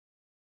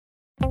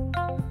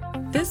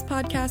This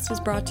podcast is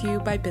brought to you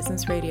by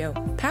Business Radio,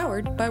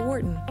 powered by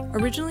Wharton,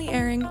 originally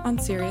airing on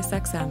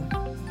SiriusXM.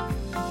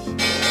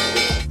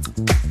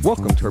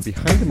 Welcome to our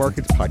Behind the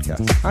Markets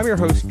podcast. I'm your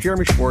host,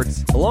 Jeremy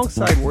Schwartz.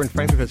 Alongside Wharton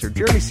Finance Professor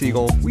Jeremy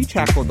Siegel, we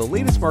tackle the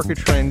latest market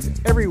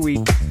trends every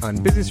week on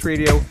Business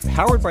Radio,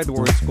 powered by the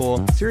Wharton School,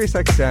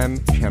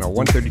 SiriusXM, channel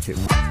 132.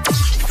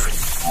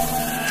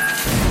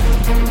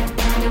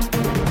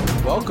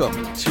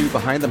 Welcome to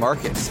Behind the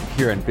Markets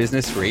here on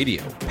Business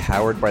Radio,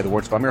 powered by the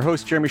Wharton School. I'm your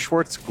host, Jeremy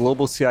Schwartz,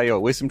 Global CIO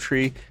at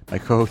WisdomTree. My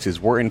co-host is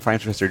Wharton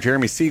Finance Professor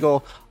Jeremy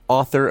Siegel,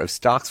 author of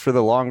Stocks for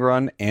the Long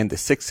Run, and the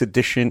 6th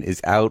edition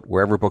is out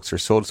wherever books are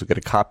sold, so get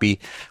a copy.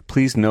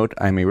 Please note,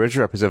 I'm a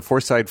registered representative of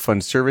Foresight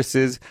Fund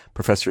Services.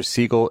 Professor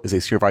Siegel is a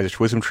senior advisor to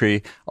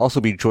WisdomTree.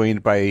 Also be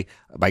joined by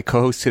my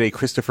co-host today,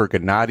 Christopher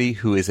Gennady,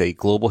 who is a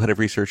global head of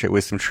research at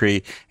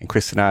WisdomTree, and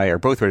Chris and I are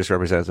both registered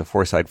representatives of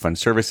Foresight Fund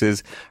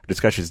Services. Our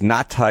discussion is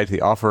not tied to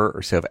the offer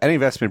or sale of any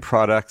investment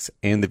products,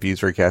 and the views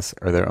of our guests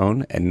are their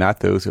own and not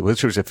those of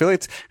WisdomTree's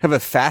affiliates. We have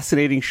a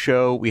fascinating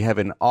show. We have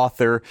an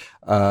author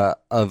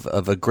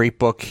of a great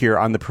book here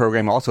on the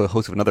program, also a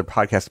host of another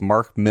podcast,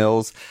 Mark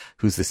Mills,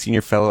 who's the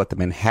senior fellow at the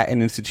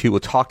Manhattan Institute. We'll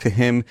talk to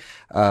him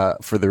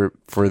for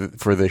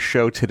the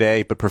show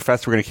today. But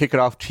Professor, we're going to kick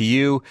it off to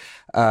you.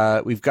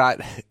 We've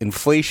got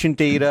inflation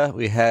data.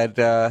 We had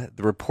the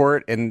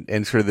report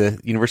and sort of the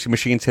University of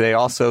Michigan today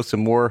also,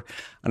 some more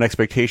on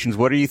expectations.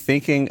 What are you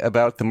thinking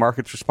about the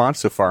market's response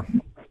so far?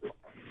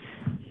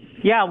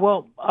 Yeah,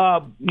 well,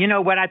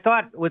 what I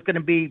thought was going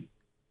to be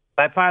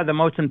by far the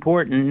most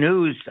important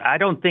news, I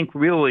don't think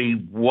really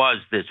was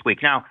this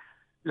week. Now,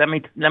 let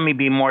me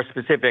be more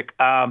specific.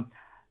 The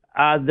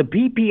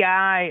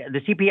PPI,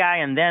 the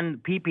CPI, and then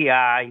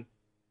PPI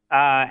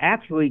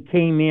actually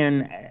came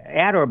in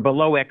at or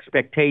below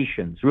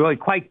expectations. Really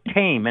quite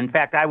tame. In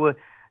fact,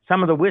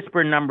 some of the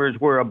whisper numbers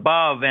were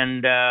above,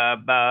 and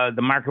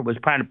the market was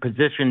trying to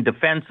position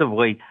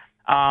defensively.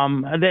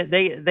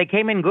 They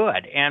came in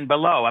good and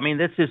below. I mean,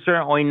 this is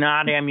certainly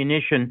not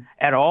ammunition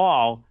at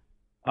all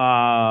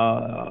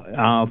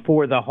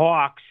for the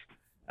hawks.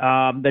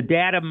 The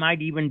data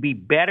might even be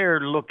better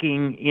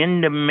looking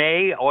into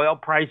May. Oil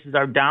prices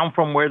are down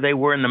from where they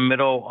were in the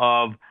middle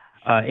of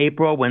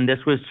April when this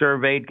was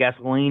surveyed.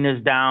 Gasoline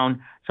is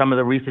down. Some of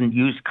the recent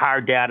used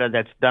car data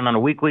that's done on a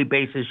weekly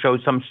basis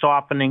shows some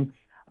softening.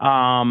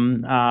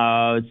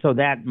 So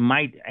that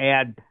might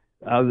add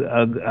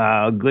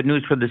good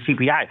news for the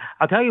CPI.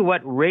 I'll tell you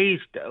what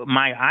raised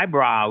my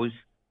eyebrows,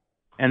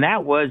 and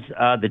that was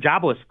the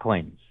jobless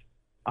claims.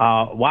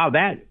 Wow,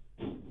 that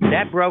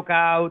broke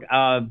out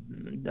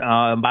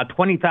about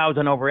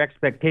 20,000 over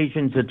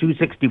expectations to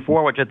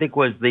 264, which I think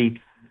was the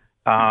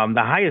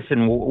highest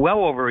in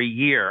well over a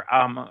year.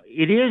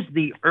 It is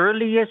the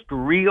earliest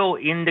real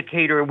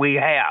indicator we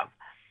have.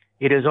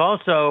 It is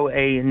also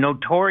a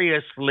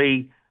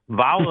notoriously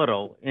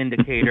volatile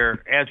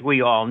indicator, as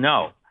we all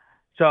know.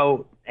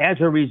 So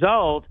as a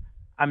result,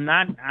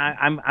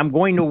 I'm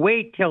going to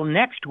wait till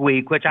next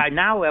week, which I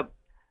now have.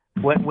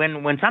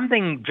 When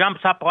something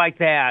jumps up like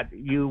that,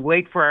 you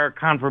wait for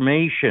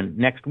confirmation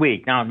next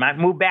week. Now, it might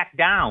move back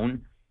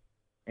down,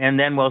 and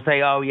then we'll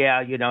say, oh,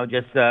 yeah,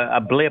 just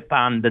a blip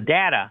on the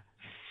data.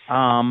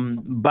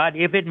 But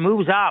if it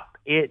moves up,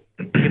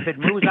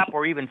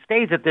 or even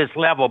stays at this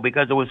level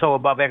because it was so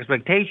above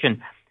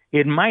expectation,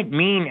 it might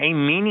mean a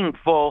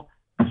meaningful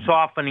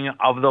softening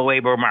of the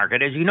labor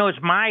market. As you know,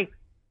 it's my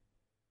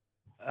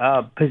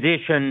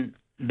position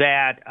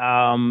that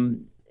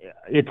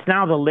it's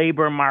now the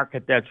labor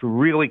market that's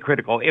really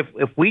critical.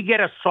 If we get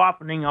a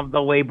softening of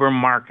the labor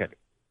market,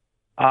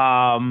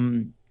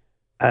 either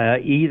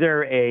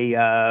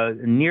a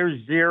near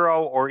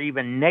zero or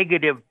even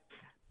negative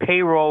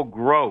payroll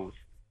growth,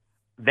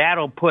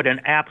 that'll put an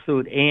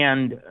absolute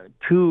end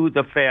to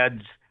the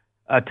Fed's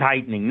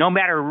tightening, no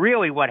matter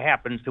really what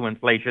happens to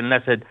inflation,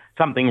 unless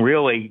something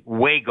really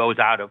way goes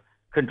out of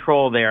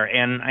control there,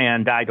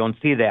 and I don't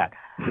see that.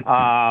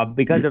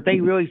 Because if they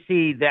really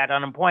see that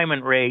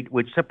unemployment rate,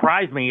 which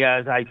surprised me,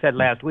 as I said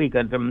last week,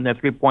 from the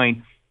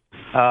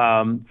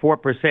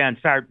 3.4%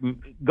 start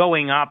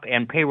going up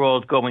and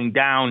payrolls going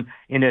down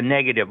into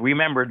negative.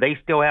 Remember, they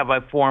still have a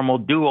formal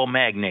dual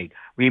magnate.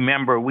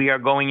 Remember, we are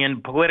going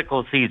in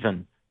political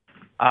season.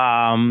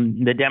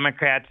 The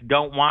Democrats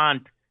don't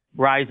want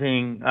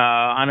rising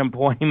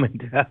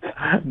unemployment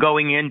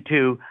going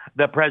into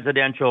the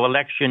presidential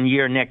election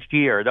year next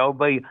year. There'll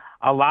be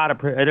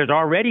there's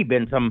already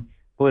been some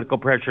political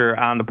pressure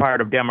on the part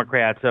of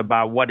Democrats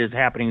about what is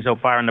happening so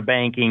far in the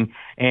banking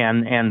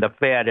and the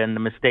Fed and the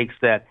mistakes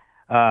that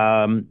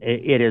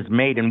it has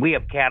made, and we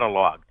have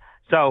cataloged.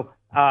 So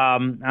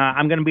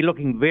I'm going to be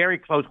looking very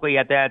closely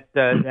at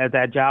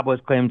that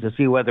jobless claims to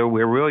see whether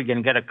we're really going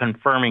to get a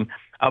confirming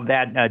of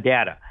that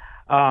data.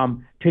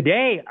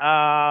 Today,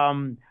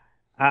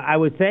 I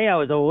would say I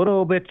was a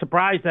little bit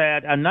surprised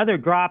at another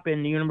drop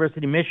in the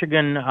University of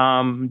Michigan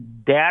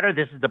data.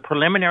 This is the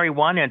preliminary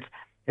one.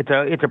 It's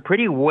a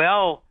pretty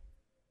it's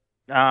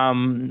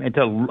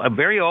a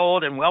very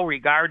old and well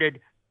regarded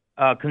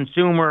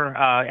consumer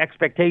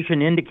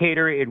expectation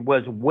indicator. It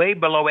was way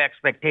below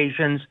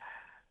expectations,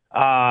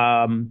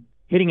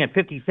 hitting at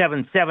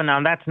 57.7.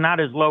 Now, that's not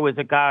as low as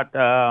it got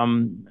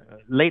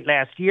late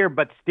last year,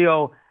 but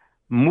still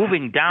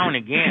moving down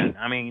again.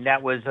 I mean,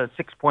 that was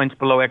 6 points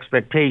below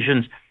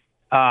expectations.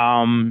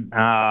 And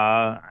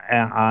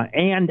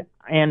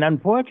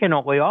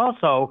unfortunately,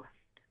 also,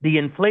 the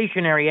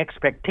inflationary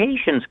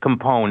expectations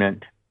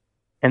component,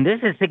 and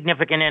this is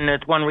significant, and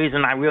it's one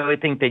reason I really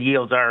think that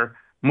yields are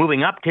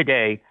moving up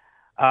today,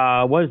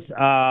 was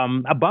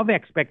above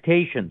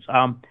expectations.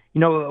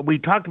 We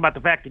talked about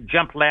the fact it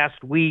jumped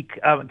last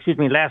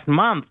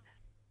month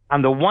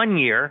on the 1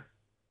 year,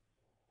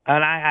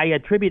 and I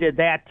attributed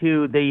that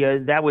to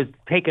that was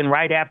taken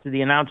right after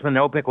the announcement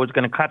that OPEC was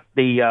going to cut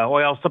the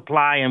oil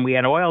supply, and we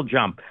had oil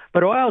jump.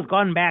 But oil's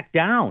gone back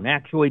down,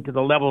 actually, to the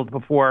levels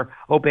before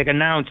OPEC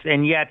announced,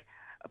 and yet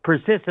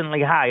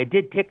persistently high. It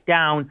did tick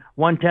down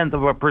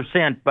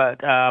 0.1%, but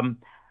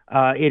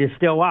it is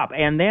still up.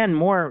 And then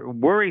more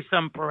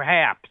worrisome,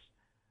 perhaps,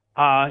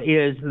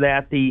 is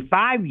that the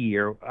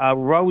 5-year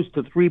rose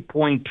to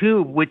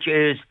 3.2, which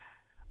is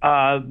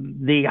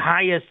the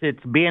highest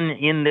it's been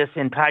in this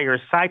entire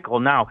cycle.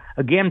 Now,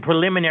 again,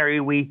 preliminary,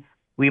 we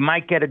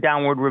might get a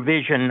downward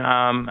revision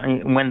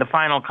when the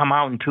final come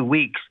out in 2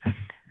 weeks.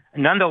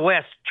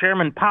 Nonetheless,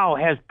 Chairman Powell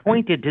has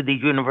pointed to the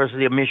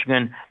University of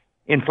Michigan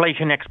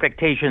inflation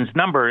expectations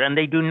number, and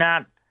they do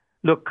not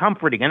look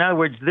comforting. In other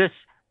words, this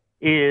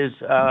is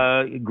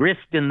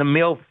grist in the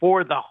mill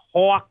for the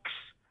hawks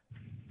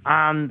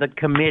on the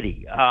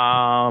committee,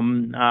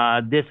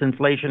 this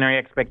inflationary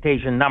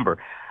expectation number.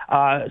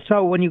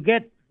 So when you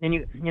get, and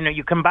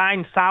you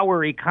combine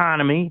sour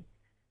economy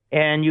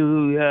and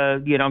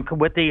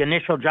with the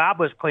initial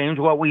jobless claims,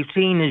 what we've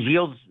seen is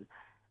yields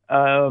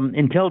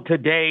until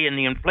today in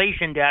the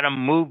inflation data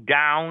move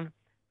down,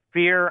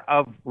 fear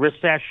of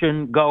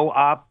recession go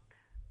up,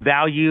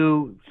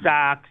 value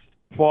stocks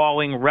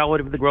falling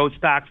relative to the growth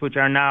stocks, which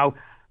are now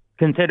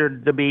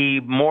considered to be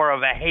more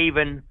of a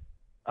haven,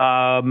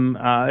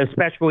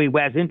 especially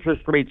as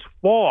interest rates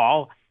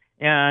fall.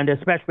 And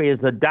especially as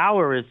the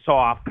dollar is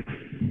soft,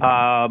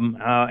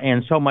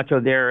 and so much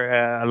of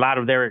a lot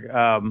of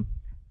their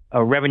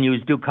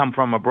revenues do come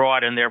from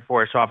abroad, and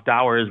therefore a soft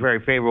dollar is very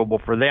favorable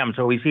for them.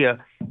 So we see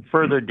a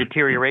further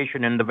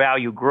deterioration in the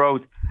value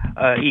growth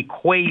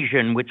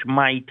equation, which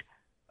might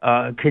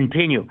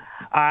continue.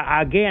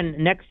 Again,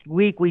 next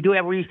week we do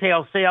have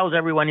retail sales.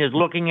 Everyone is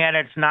looking at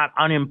it. It's not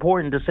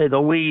unimportant, to say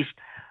the least.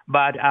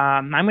 But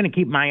I'm going to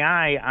keep my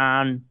eye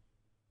on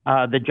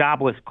the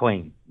jobless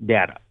claim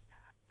data.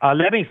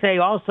 Let me say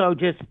also,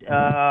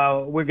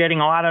 we're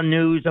getting a lot of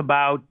news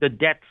about the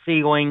debt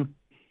ceiling.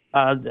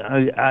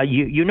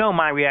 You know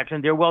my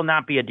reaction. There will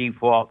not be a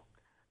default.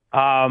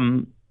 I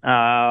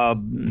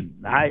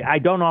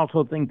don't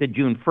also think that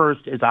June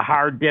 1st is a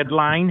hard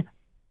deadline.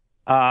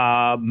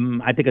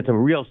 I think it's a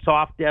real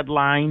soft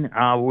deadline.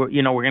 We're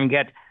going to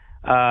get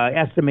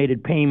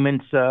estimated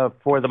payments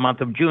for the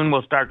month of June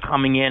will start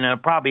coming in, and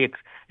probably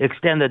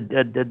extend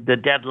the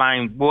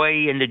deadline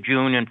way into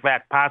June. In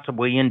fact,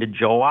 possibly into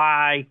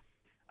July.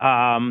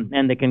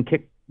 And they can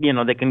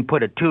they can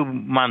put a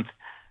 2-month,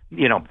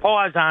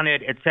 pause on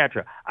it,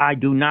 etc. I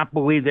do not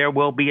believe there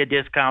will be a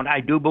discount. I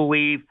do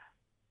believe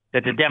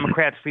that the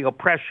Democrats feel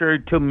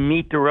pressured to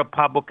meet the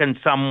Republicans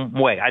some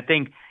way. I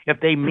think if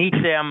they meet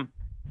them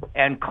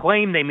and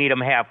claim they meet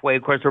them halfway,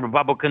 of course, the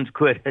Republicans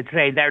could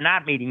say they're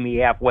not meeting me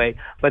halfway,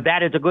 but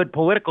that is a good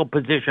political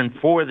position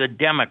for the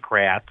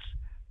Democrats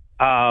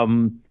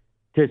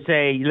to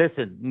say,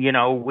 listen,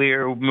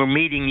 we're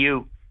meeting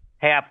you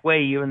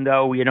halfway, even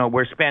though,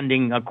 we're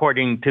spending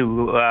according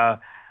to,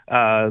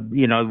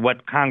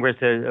 what Congress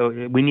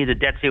we need a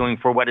debt ceiling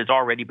for what has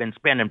already been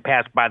spent and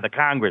passed by the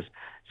Congress.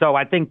 So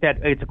I think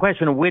that it's a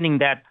question of winning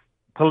that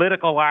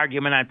political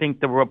argument. I think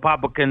the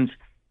Republicans,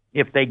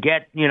 if they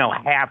get,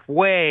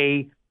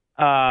 halfway,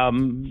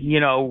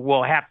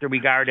 will have to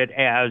regard it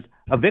as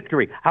a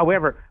victory.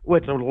 However,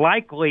 what's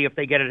likely, if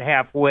they get it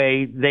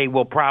halfway, they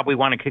will probably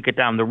want to kick it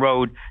down the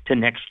road to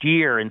next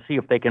year and see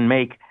if they can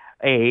make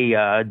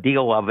a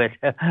deal of it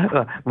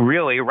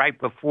really right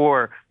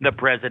before the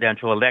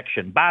presidential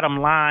election. Bottom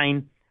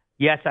line,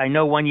 yes, I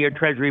know 1-year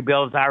Treasury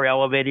bills are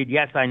elevated.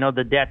 Yes, I know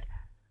the debt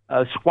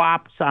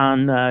swaps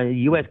on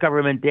U.S.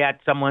 government debt,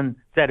 someone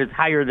said is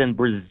higher than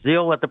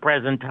Brazil at the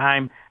present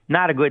time.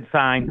 Not a good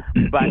sign,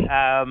 but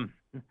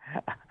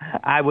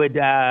I would,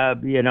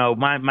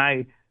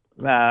 my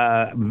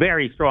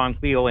very strong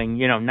feeling,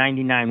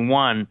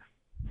 99.1,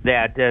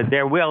 that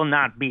there will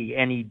not be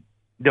any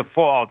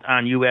default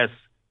on U.S.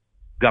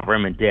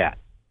 government debt.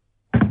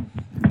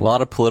 A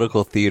lot of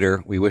political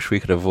theater. We wish we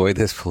could avoid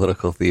this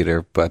political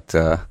theater, but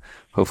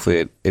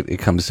hopefully it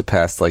comes to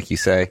pass, like you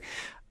say.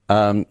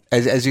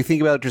 As you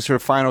think about just sort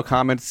of final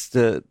comments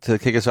to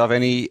kick us off,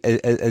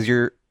 as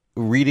you're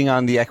reading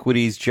on the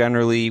equities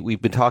generally,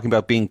 we've been talking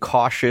about being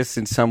cautious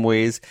in some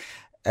ways.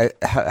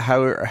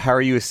 How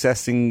are you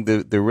assessing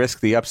the risk,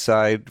 the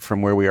upside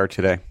from where we are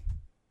today?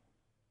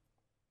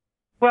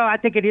 Well, I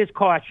think it is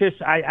cautious.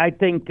 I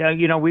think,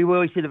 we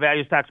will see the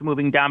value stocks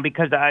moving down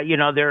because,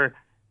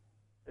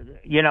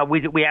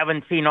 we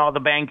haven't seen all the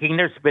banking.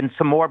 There's been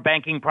some more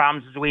banking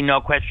problems, as we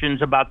know,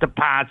 questions about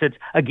deposits.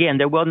 Again,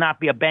 there will not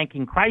be a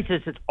banking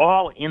crisis. It's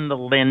all in the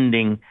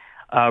lending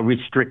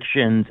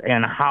restrictions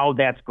and how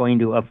that's going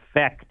to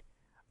affect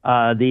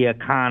the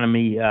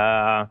economy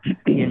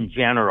in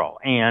general.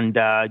 And,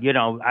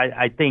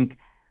 I think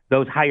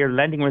those higher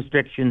lending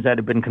restrictions that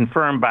have been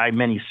confirmed by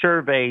many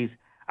surveys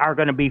are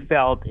going to be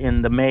felt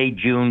in the May,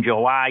 June,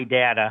 July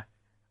data.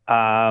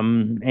 As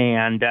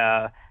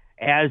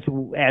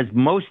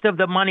most of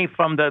the money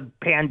from the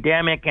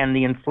pandemic and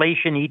the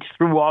inflation eats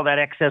through all that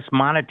excess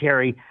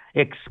monetary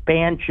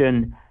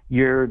expansion,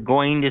 you're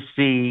going to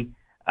see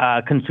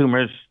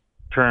consumers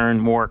turn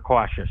more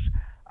cautious.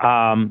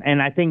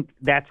 And I think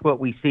that's what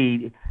we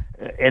see,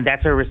 and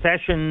that's a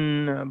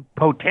recession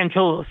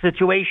potential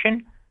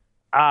situation.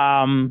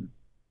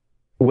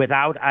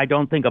 Without, I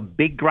don't think, a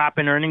big drop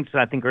in earnings.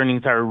 I think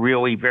earnings are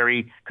really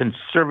very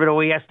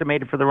conservatively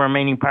estimated for the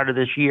remaining part of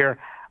this year,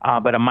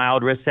 but a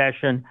mild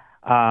recession,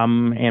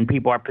 and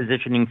people are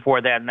positioning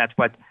for that, and that's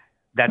what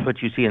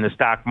you see in the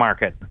stock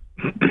market.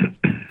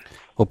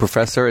 Well,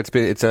 Professor,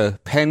 it's a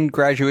Penn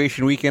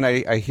graduation weekend.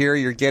 I hear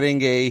you're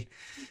getting a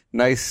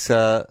nice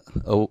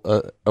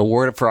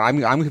award for.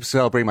 I'm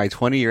celebrating my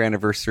 20-year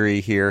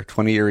anniversary here,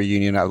 20-year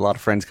reunion. I have a lot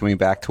of friends coming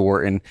back to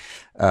Wharton.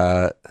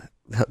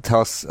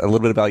 Tell us a little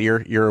bit about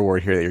your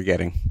award here that you're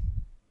getting.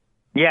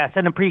 Yeah, it's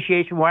an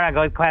appreciation award. I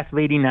got class of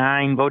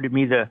 '89, voted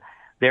me the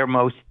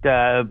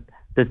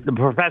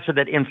professor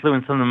that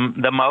influenced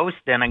them the most,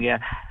 and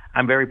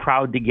I'm very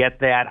proud to get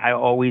that. I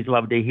always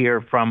love to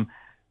hear from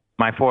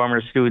my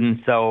former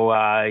students. So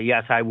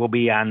yes, I will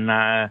be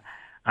on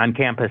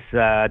campus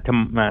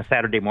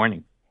Saturday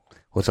morning.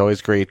 Well, it's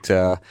always great.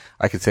 I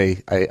could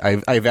say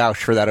I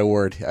vouch for that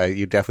award.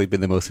 You've definitely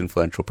been the most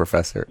influential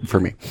professor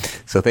for me.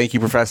 So thank you,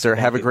 Professor.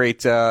 Have a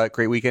great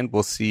weekend.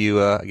 We'll see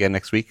you again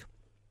next week.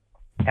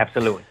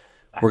 Absolutely.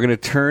 We're going to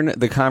turn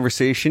the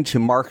conversation to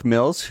Mark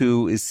Mills,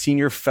 who is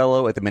Senior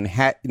Fellow at the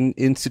Manhattan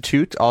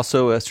Institute,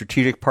 also a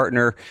strategic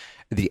partner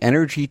at the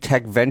Energy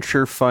Tech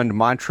Venture Fund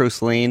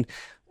Montrose Lane,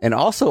 and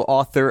also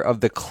author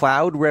of The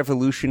Cloud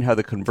Revolution, How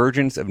the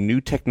Convergence of New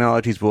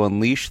Technologies Will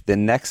Unleash the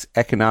Next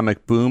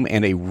Economic Boom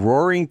and a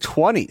Roaring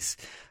 20s.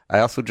 I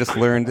also just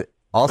learned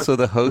also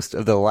the host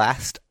of the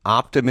Last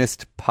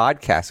Optimist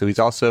podcast. So he's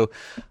also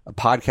a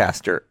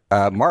podcaster.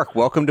 Mark,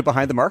 welcome to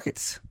Behind the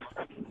Markets.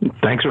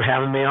 Thanks for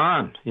having me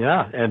on.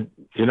 Yeah. And,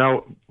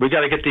 we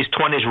got to get these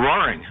 20s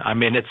roaring. I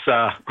mean, it's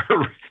so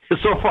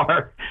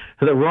far,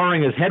 the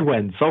roaring is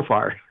headwind so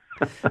far.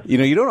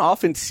 You don't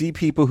often see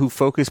people who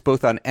focus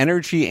both on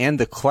energy and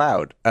the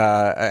cloud.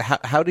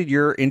 How did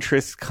your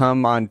interests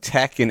come on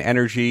tech and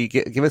energy?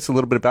 Give us a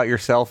little bit about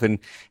yourself and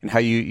how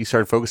you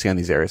started focusing on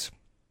these areas.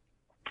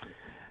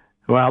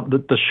 Well,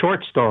 the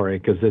short story,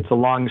 because it's a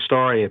long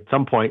story. At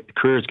some point,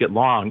 careers get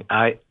long.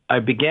 I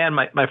began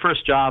my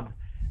first job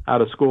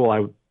out of school.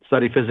 I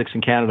studied physics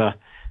in Canada,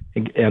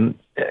 and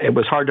it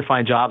was hard to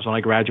find jobs when I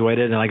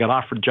graduated, and I got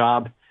offered a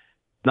job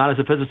not as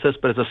a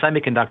physicist, but as a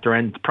semiconductor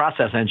and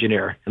process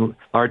engineer in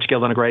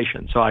large-scale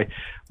integration. So I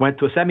went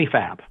to a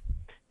semi-fab,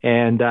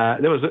 and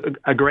there was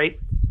a great,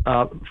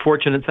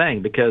 fortunate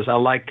thing because I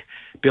like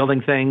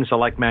building things. I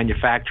like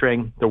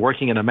manufacturing. The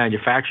working in a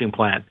manufacturing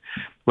plant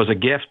was a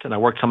gift, and I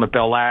worked some at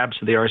Bell Labs,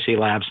 the RC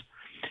Labs,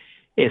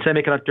 in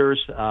semiconductors,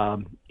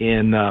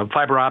 in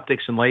fiber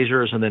optics and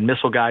lasers, and then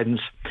missile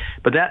guidance.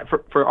 But that,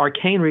 for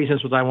arcane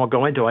reasons, which I won't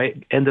go into, I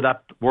ended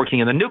up working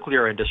in the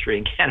nuclear industry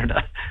in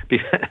Canada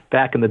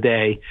back in the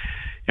day,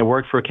 and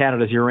worked for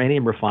Canada's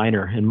uranium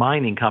refiner and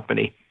mining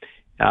company.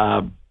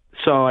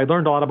 So I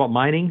learned a lot about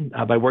mining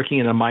by working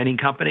in a mining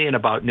company and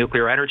about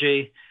nuclear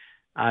energy.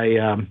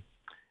 I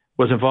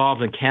was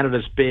involved in Canada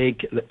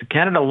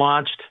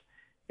launched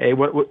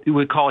what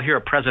we call here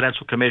a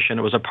presidential commission.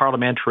 It was a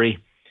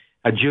parliamentary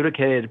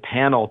adjudicated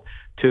panel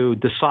to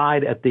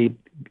decide at the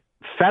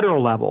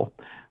federal level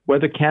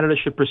whether Canada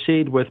should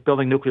proceed with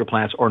building nuclear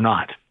plants or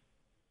not.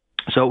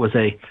 So it was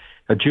a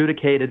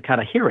adjudicated kind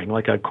of hearing,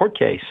 like a court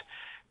case.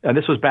 And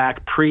this was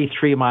back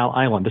pre-3 Mile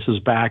Island. This was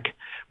back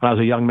when I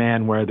was a young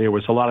man, where there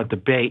was a lot of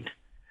debate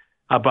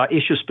about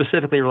issues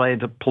specifically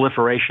related to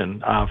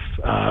proliferation of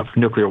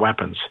nuclear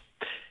weapons.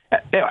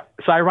 Anyway,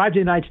 so I arrived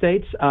in the United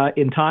States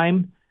in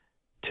time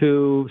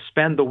to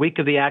spend the week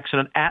of the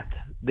accident at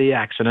the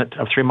accident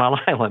of 3 Mile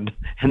Island,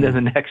 and then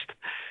the next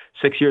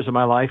 6 years of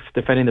my life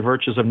defending the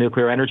virtues of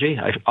nuclear energy.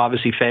 I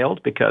obviously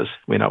failed because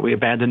we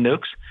abandoned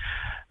nukes.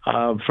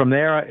 From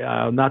there,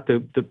 I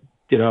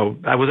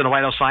was in a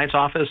White House science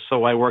office,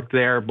 so I worked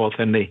there both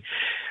in the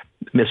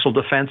missile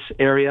defense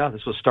area.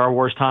 This was Star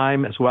Wars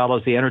time, as well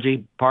as the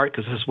energy part,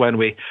 because this is when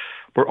we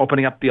were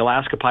opening up the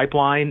Alaska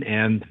pipeline,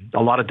 and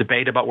a lot of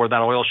debate about where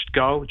that oil should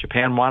go.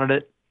 Japan wanted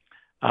it.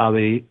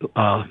 The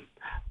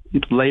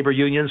labor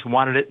unions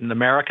wanted it in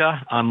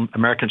America on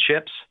American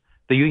ships.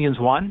 The unions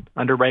won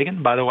under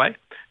Reagan, by the way,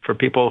 for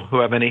people who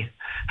have any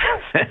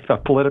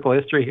political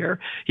history here.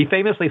 He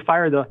famously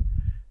fired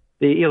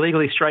the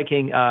illegally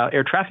striking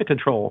air traffic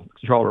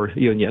controller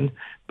union,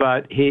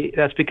 but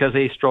that's because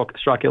he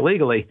struck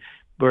illegally.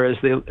 Whereas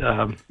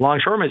the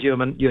Longshoremen's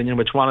Union,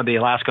 which wanted the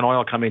Alaskan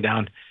oil coming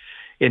down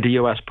into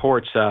U.S.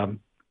 ports,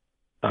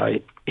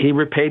 he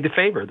repaid the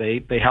favor.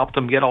 They helped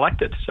him get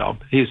elected. So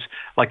he's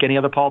like any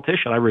other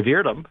politician. I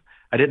revered him.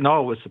 I didn't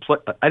know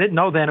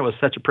then it was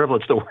such a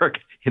privilege to work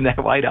in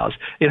that White House.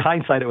 In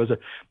hindsight, it was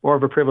more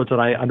of a privilege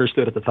than I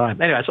understood at the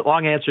time. Anyway, it's a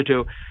long answer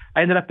to.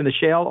 I ended up in the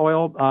shale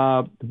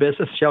oil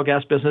business, shale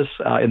gas business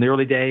in the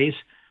early days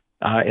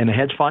in a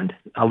hedge fund.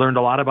 I learned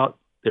a lot about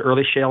the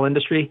early shale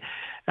industry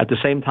at the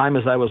same time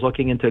as I was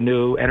looking into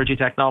new energy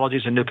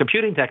technologies and new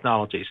computing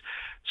technologies.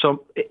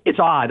 So it's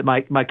odd.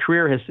 My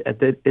career has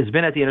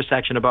been at the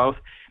intersection of both.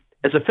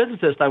 As a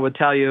physicist, I would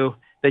tell you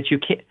that you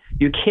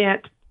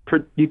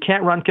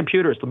can't run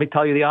computers, let me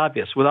tell you the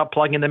obvious, without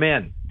plugging them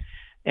in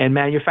and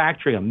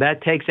manufacturing them.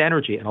 That takes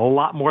energy and a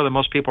lot more than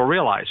most people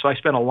realize. So I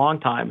spent a long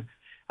time.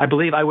 I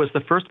believe I was the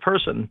first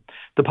person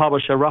to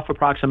publish a rough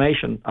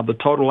approximation of the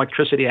total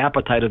electricity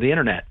appetite of the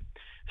Internet.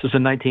 This was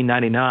in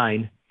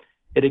 1999.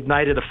 It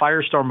ignited a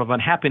firestorm of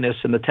unhappiness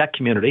in the tech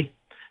community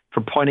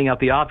for pointing out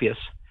the obvious.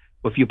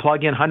 If you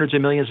plug in hundreds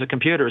of millions of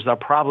computers, they'll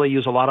probably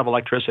use a lot of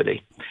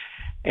electricity.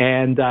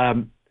 And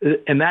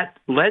that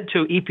led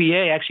to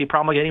EPA actually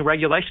promulgating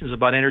regulations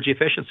about energy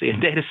efficiency in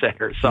data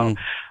centers. So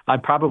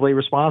I'm probably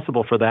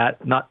responsible for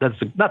that. Not that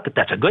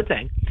that's a good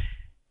thing.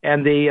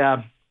 And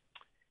the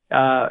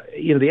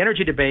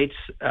energy debates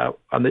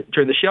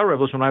during the shale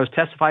revolution, when I was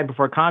testifying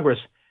before Congress,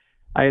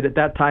 I had at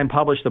that time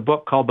published a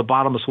book called The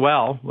Bottomless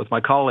Well with my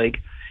colleague.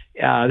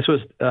 This was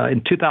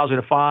in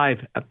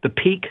 2005 at the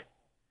peak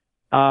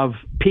of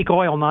peak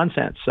oil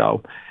nonsense.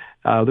 So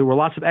there were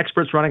lots of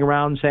experts running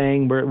around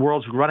saying the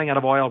world's running out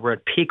of oil. We're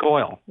at peak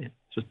oil.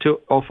 So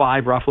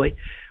 2005 roughly.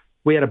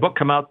 We had a book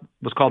come out,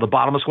 it was called The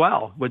Bottomless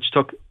Well, which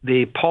took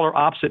the polar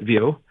opposite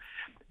view.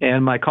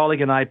 And my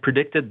colleague and I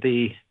predicted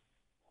the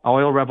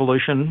oil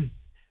revolution.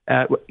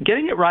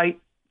 Getting it right,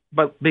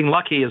 but being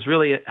lucky is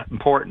really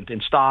important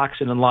in stocks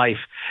and in life.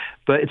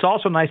 But it's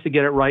also nice to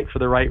get it right for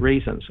the right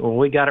reasons. Well,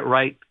 we got it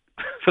right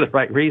for the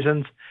right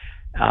reasons.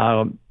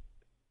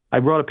 I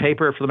wrote a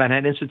paper for the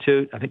Manhattan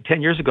Institute, I think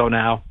 10 years ago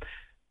now,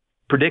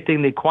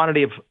 predicting the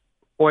quantity of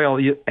oil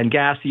and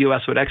gas the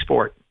U.S. would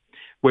export,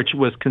 which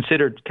was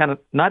considered kind of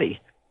nutty.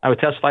 I would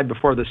testify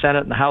before the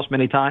Senate and the House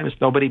many times.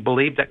 Nobody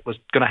believed that was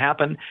going to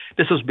happen.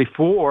 This was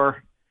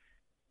before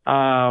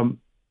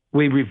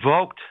we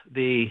revoked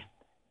the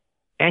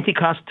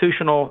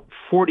anti-constitutional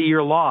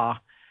 40-year law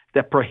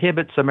that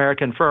prohibits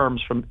American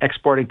firms from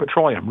exporting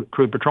petroleum,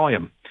 crude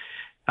petroleum.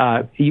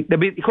 It'd be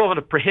the equivalent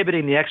of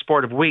prohibiting the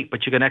export of wheat,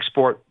 but you can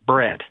export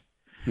bread.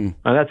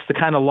 That's the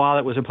kind of law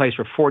that was in place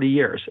for 40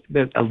 years,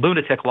 a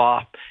lunatic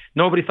law.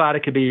 Nobody thought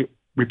it could be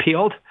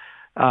repealed.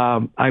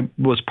 I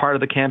was part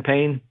of the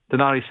campaign to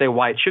not only say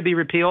why it should be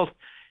repealed,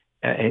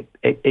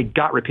 it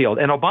got repealed.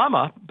 And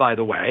Obama, by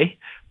the way,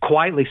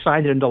 quietly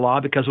signed it into law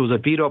because it was a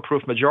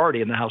veto-proof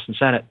majority in the House and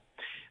Senate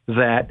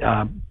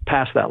that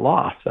passed that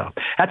law. So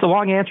that's a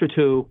long answer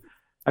to.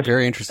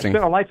 Very interesting. I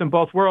spent a life in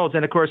both worlds,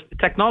 and of course,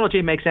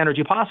 technology makes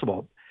energy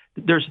possible.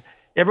 There's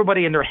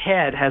everybody in their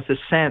head has this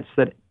sense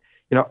that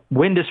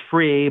wind is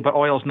free, but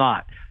oil's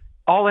not.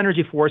 All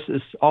energy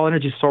sources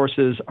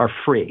are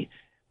free.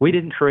 We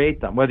didn't create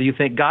them. Whether you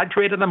think God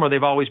created them or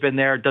they've always been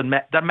there, doesn't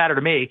matter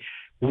to me.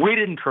 We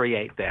didn't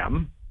create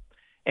them,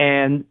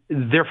 and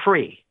they're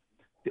free.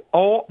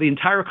 The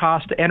entire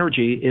cost to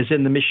energy is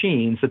in the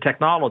machines, the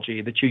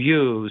technology that you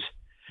use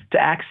to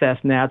access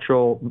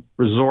natural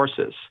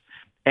resources,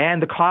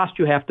 and the cost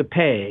you have to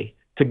pay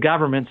to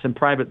governments and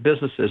private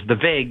businesses, the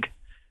VIG,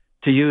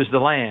 to use the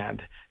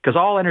land. Because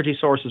all energy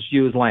sources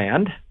use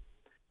land.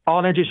 All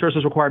energy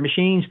sources require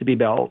machines to be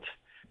built.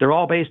 They're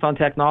all based on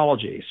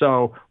technology.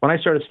 So when I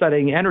started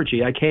studying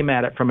energy, I came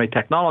at it from a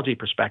technology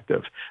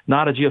perspective,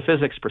 not a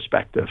geophysics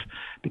perspective,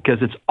 because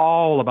it's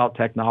all about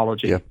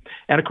technology. Yeah.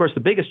 And of course, the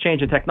biggest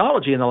change in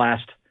technology in the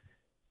last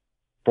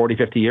 40,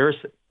 50 years,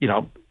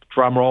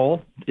 drum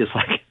roll, is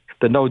like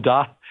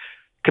the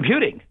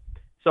computing.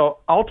 So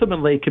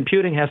ultimately,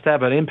 computing has to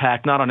have an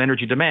impact not on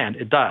energy demand.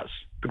 It does.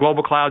 The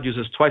global cloud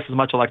uses twice as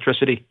much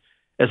electricity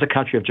as the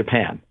country of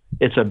Japan.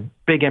 It's a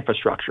big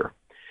infrastructure.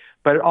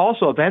 But it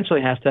also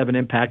eventually has to have an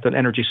impact on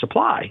energy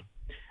supply,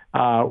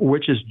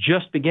 which is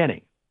just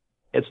beginning.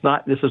 This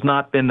has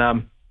not been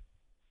an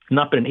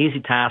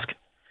easy task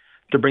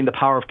to bring the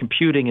power of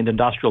computing into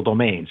industrial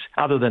domains,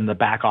 other than the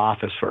back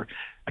office for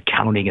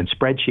accounting and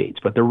spreadsheets.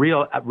 But the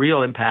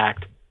real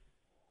impact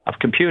of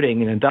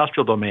computing in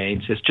industrial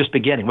domains is just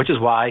beginning, which is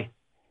why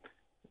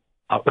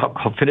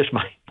I'll finish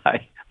my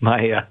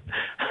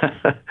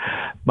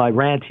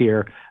rant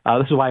here.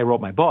 This is why I wrote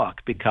my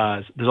book,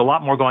 because there's a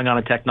lot more going on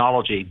in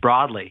technology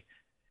broadly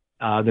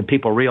than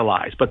people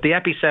realize. But the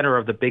epicenter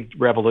of the big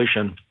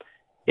revolution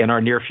in our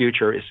near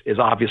future is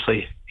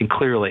obviously and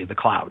clearly the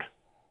cloud.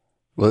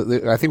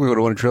 Well, I think we're going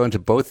to want to drill into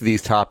both of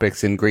these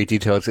topics in great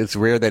detail. It's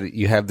rare that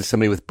you have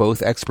somebody with both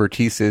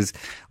expertises.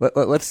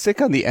 Let's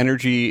stick on the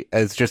energy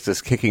as just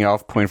this kicking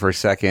off point for a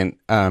second.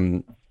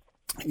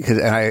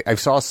 and I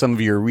saw some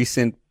of your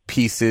recent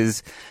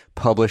pieces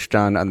published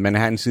on the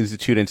Manhattan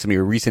Institute and some of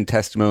your recent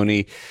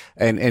testimony,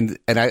 and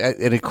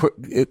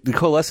it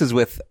coalesces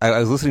with. I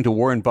was listening to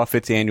Warren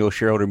Buffett's annual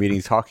shareholder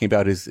meeting, talking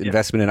about his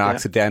investment in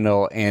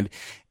Occidental and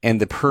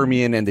the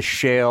Permian and the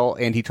shale,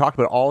 and he talked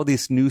about all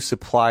this new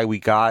supply we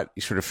got,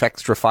 sort of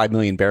extra 5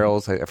 million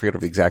barrels. I forget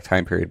the exact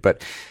time period,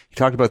 but he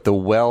talked about the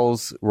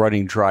wells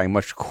running dry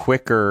much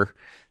quicker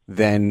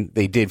than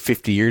they did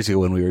 50 years ago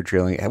when we were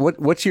drilling.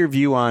 What's your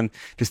view on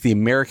just the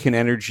American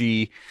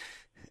energy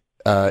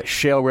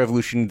shale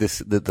revolution,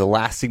 the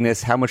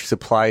lastingness, how much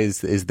supply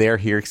is there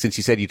here? Since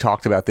you said you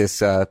talked about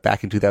this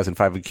back in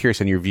 2005, I'm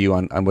curious on your view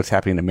on what's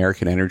happening in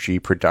American energy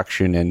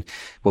production and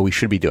what we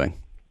should be doing.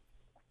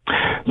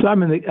 So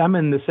I'm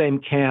in the same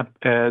camp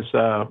as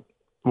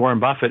Warren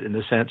Buffett in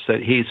the sense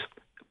that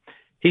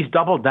he's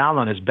doubled down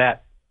on his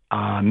bet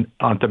on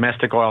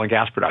domestic oil and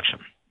gas production.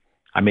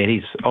 I mean,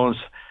 he owns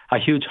a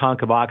huge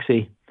hunk of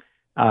Oxy,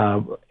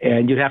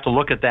 and you'd have to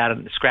look at that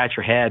and scratch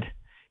your head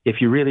if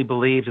you really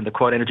believed in the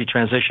quote energy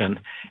transition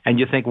and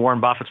you think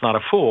Warren Buffett's not a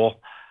fool.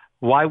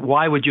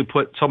 Why would you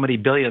put so many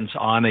billions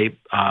on a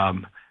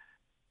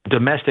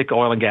domestic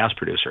oil and gas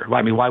producer?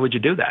 I mean, why would you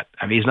do that?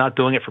 I mean, he's not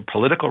doing it for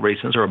political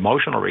reasons or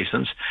emotional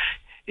reasons.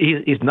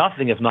 He's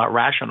nothing if not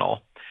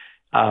rational.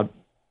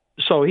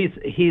 So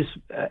he's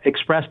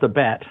expressed a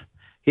bet.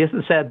 He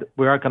hasn't said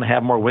we aren't going to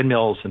have more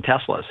windmills and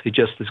Teslas. He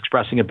just is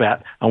expressing a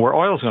bet on where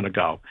oil is going to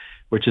go,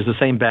 which is the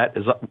same bet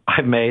as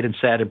I've made and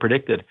said and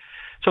predicted.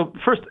 So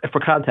first, for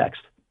context,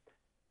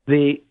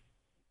 the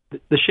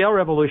shale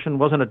revolution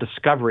wasn't a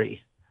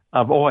discovery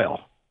of oil.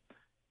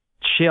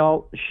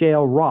 Shale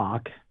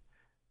rock,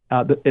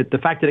 the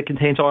fact that it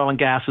contains oil and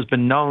gas has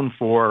been known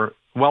for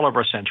well over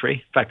a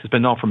century. In fact, it's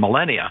been known for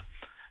millennia.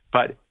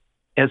 But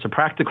as a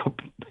practical,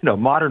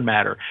 modern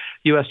matter,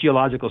 U.S.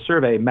 Geological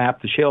Survey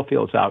mapped the shale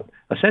fields out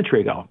a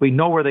century ago. We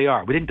know where they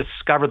are. We didn't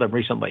discover them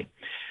recently.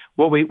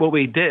 What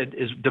we did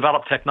is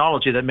develop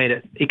technology that made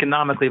it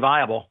economically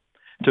viable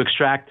to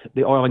extract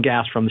the oil and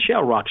gas from the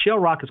shale rock. Shale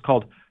rock is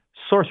called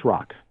source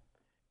rock.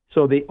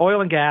 So the oil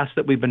and gas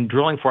that we've been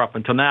drilling for up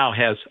until now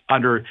has,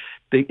 under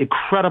the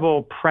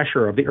incredible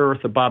pressure of the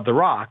earth above the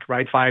rock,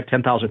 right, 5,000,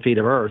 10,000 feet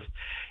of earth,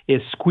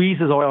 it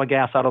squeezes oil and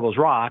gas out of those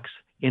rocks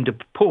into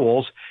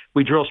pools.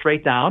 We drill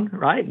straight down,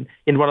 right,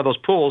 in one of those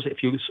pools.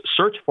 If you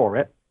search for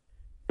it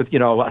with,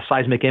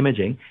 seismic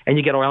imaging, and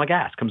you get oil and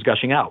gas comes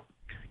gushing out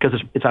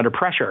because it's under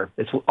pressure.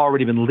 It's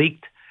already been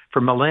leaked for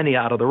millennia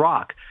out of the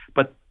rock.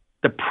 But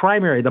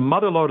the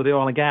mother lode of the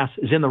oil and gas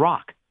is in the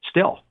rock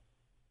still.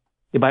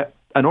 By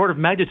an order of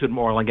magnitude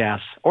more oil and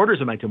gas, orders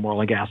of magnitude more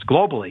oil and gas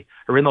globally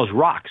are in those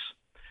rocks.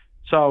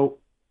 So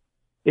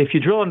if you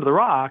drill into the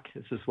rock,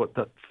 this is what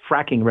the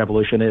fracking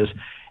revolution is,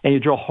 and you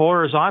drill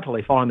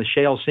horizontally following the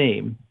shale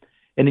seam,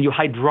 and then you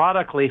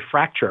hydraulically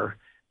fracture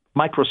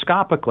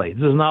microscopically.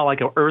 This is not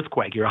like an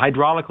earthquake. You're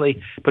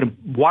hydraulically putting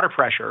water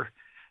pressure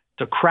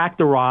to crack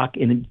the rock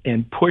and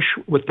push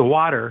with the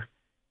water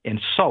and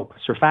soap,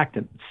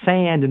 surfactant,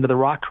 sand into the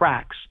rock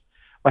cracks.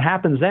 What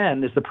happens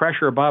then is the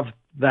pressure above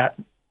that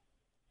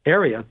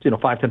area,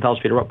 5,000,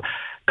 10,000 feet up,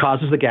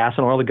 causes the gas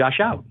and oil to gush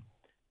out.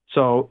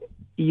 So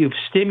you've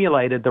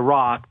stimulated the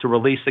rock to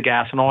release the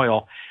gas and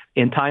oil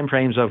in time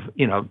frames of,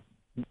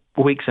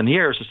 weeks and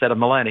years instead of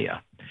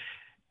millennia.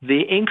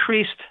 The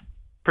increased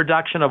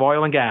production of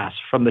oil and gas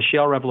from the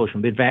shale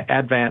revolution, the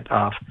advent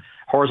of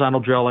horizontal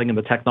drilling and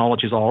the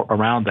technologies all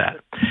around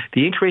that,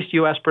 the increased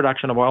U.S.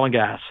 production of oil and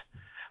gas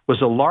was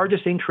the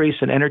largest increase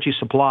in energy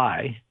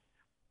supply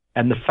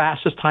and the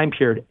fastest time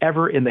period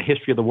ever in the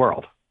history of the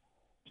world,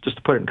 just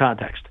to put it in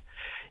context.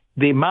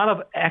 The amount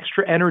of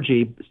extra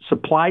energy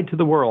supplied to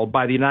the world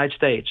by the United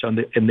States in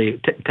the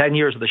 10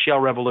 years of the shale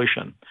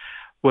revolution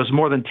was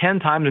more than 10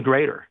 times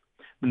greater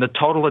than the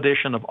total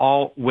addition of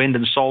all wind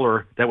and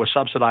solar that was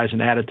subsidized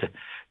and added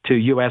to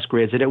U.S.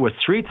 grids. And it was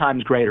 3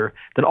 times greater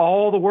than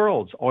all the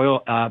world's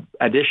oil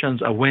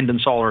additions of wind and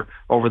solar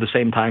over the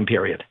same time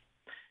period.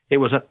 It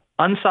was an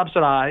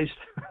unsubsidized,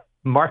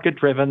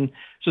 market-driven.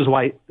 This is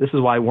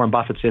why Warren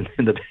Buffett's in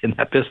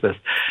that business.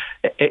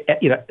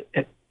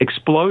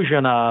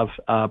 Explosion of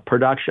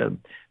production.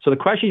 So the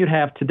question you'd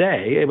have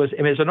today, it was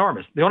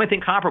enormous. The only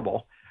thing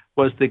comparable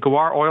was the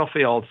Ghawar oil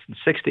fields in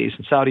the 60s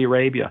in Saudi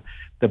Arabia,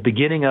 the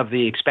beginning of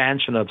the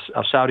expansion of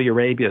Saudi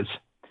Arabia's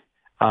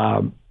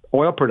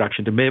oil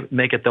production to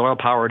make it the oil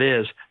power it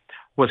is,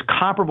 was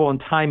comparable in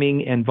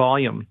timing and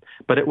volume,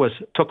 but it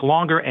took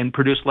longer and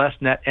produced less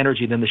net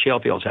energy than the shale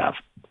fields have.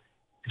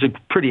 It's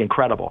pretty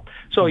incredible.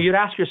 So you'd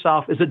ask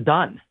yourself, is it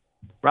done?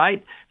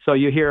 Right? So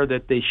you hear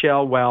that the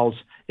shale wells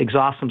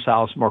exhaust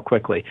themselves more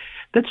quickly.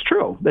 That's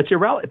true. That's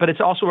irrelevant, but it's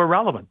also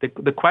irrelevant.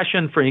 The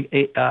question for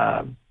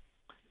an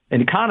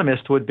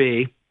economist would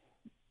be,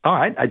 all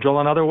right, I drill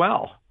another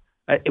well.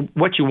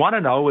 What you want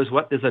to know is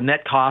what is the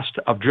net cost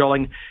of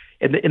drilling.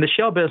 In the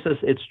shale business,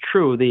 it's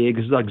true. The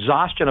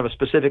exhaustion of a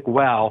specific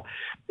well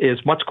is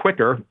much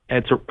quicker.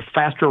 It's a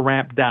faster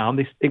ramp down.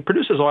 It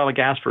produces oil and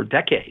gas for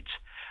decades,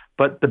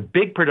 but the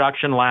big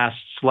production lasts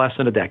less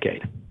than a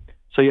decade.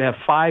 So you have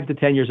 5 to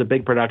 10 years of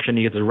big production.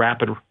 You get the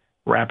rapid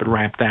rapid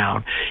ramp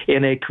down.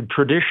 In a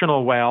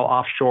traditional well,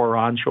 offshore or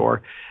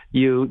onshore,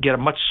 you get a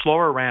much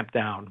slower ramp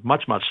down,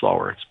 much, much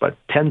slower. It's about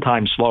 10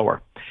 times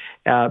slower.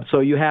 So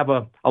you have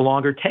a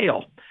longer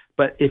tail.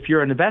 But if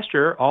you're an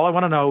investor, all I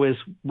want to know is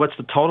what's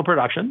the total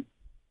production,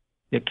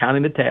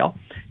 counting the tail,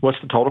 what's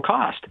the total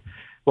cost?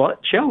 Well,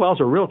 shale wells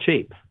are real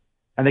cheap,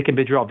 and they can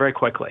be drilled very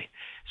quickly.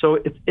 So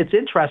it's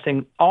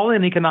interesting. All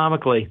in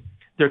economically,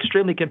 they're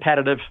extremely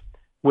competitive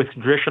with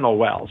traditional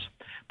wells,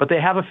 but they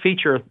have a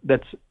feature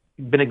that's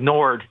been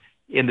ignored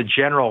in the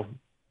general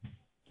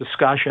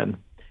discussion,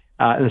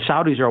 and the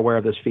Saudis are aware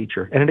of this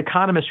feature. And an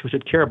economist who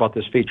should care about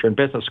this feature in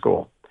business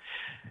school,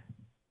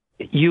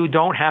 you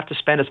don't have to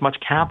spend as much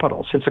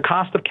capital, since the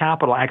cost of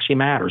capital actually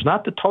matters,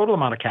 not the total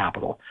amount of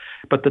capital,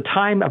 but the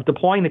time of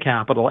deploying the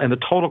capital and the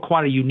total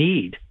quantity you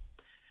need.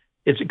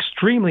 It's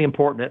extremely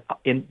important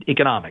in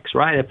economics,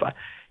 right?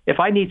 If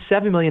I need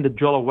 $7 million to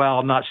drill a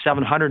well, not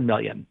 $700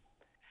 million,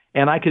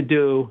 and I could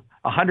do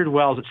 100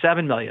 wells at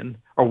 $7 million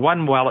or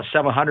one well at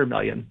 $700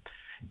 million,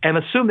 and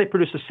assume they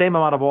produce the same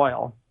amount of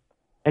oil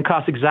and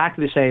cost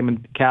exactly the same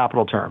in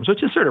capital terms,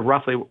 which is sort of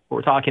roughly what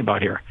we're talking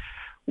about here,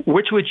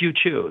 which would you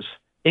choose?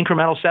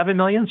 Incremental $7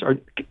 million or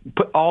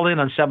put all in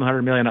on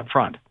 $700 million up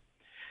front?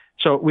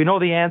 So we know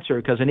the answer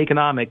because in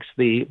economics,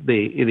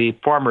 the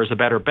former is a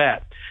better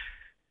bet.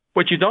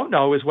 What you don't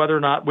know is whether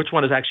or not which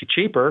one is actually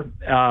cheaper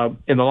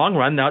in the long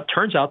run. Now, it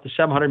turns out the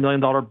 $700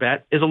 million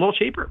bet is a little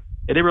cheaper.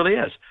 It really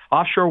is.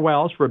 Offshore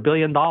wells for $1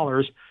 billion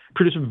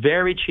produce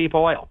very cheap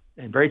oil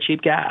and very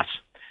cheap gas.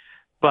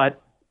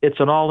 But it's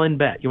an all-in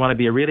bet. You want to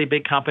be a really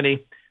big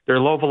company. They're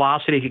low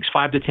velocity. It takes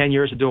 5 to 10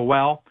 years to do a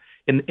well.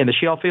 In the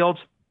shale fields,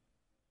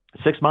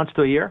 6 months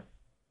to a year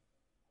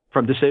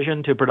from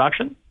decision to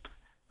production.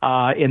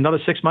 In another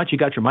 6 months, you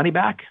got your money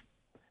back.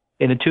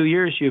 And in 2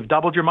 years, you've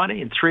doubled your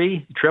money. In 3,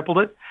 you tripled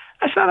it.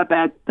 That's not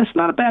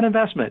a bad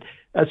investment.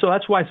 So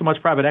that's why so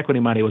much private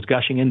equity money was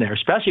gushing in there,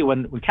 especially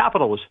when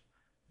capital was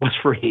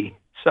free.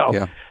 So,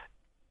 yeah.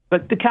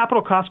 But the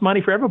capital costs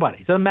money for everybody.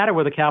 It doesn't matter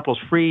whether capital's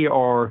free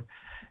or,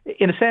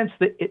 in a sense,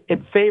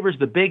 it favors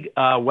the big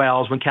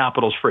wells when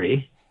capital's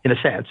free, in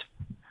a sense,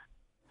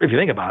 if you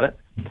think about it.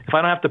 If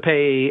I don't have to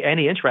pay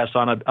any interest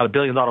on a $1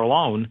 billion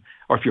loan,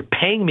 or if you're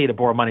paying me to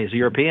borrow money as the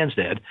Europeans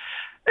did,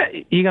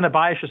 you're going to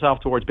bias yourself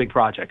towards big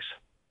projects.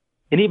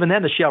 And even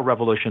then, the shale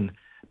revolution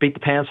beat the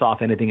pants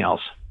off anything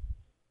else.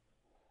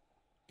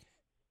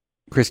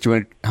 Chris, do you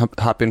want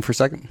to hop in for a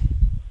second?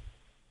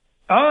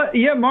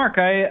 Yeah, Mark,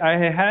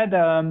 I had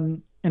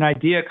an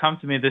idea come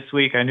to me this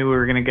week. I knew we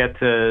were going to get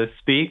to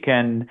speak,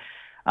 and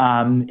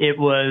it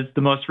was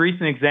the most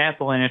recent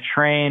example in a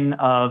train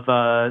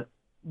of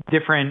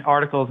different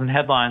articles and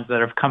headlines that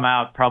have come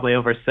out probably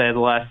over, say, the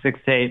last 6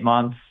 to 8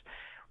 months,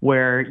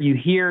 where you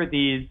hear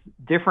these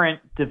different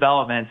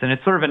developments, and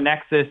it's sort of a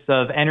nexus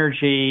of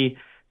energy,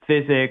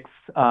 physics,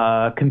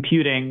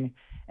 computing,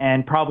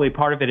 and probably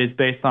part of it is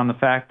based on the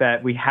fact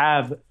that we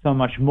have so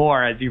much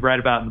more, as you read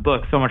about in the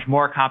book, so much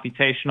more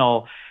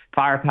computational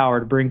firepower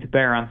to bring to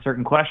bear on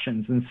certain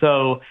questions. And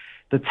so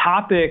the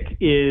topic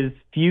is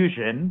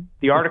fusion.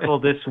 The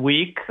article this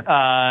week,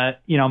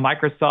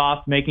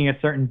 Microsoft making a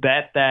certain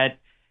bet that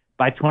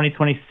by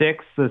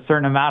 2026, a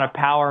certain amount of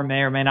power may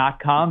or may not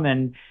come.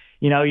 And,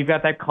 you've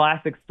got that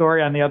classic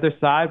story on the other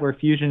side where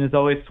fusion is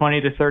always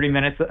 20 to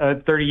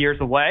 30 years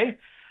away.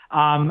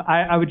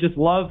 I would just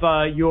love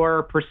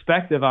your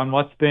perspective on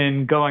what's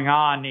been going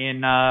on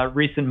in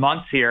recent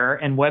months here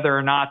and whether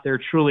or not there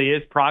truly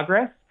is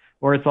progress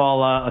or it's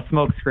all a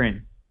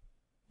smokescreen.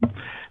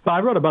 Well,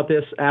 I wrote about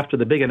this after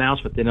the big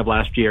announcement at the end of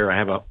last year. I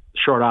have a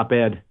short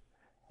op-ed.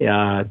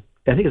 I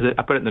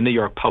put it in the New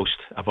York Post,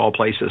 of all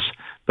places.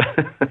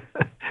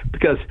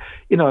 Because,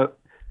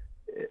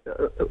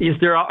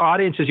 there are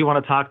audiences you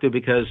want to talk to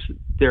because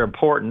they're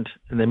important,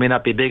 and they may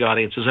not be big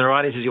audiences. There are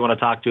audiences you want to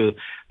talk to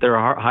that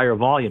are higher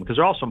volume because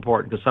they're also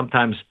important. Because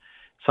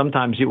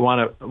sometimes you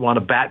want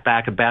to bat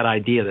back a bad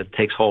idea that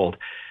takes hold.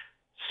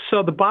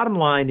 So the bottom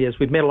line is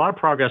we've made a lot of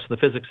progress in the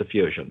physics of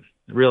fusion.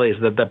 It really is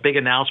the big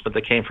announcement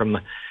that came from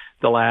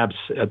the labs,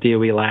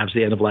 DOE labs, at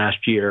the end of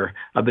last year,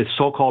 the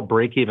so-called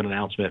break-even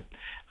announcement.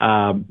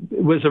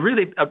 Was a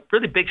really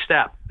big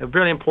step, a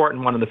really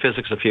important one in the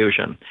physics of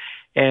fusion.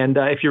 And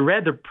if you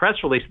read the press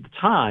release at the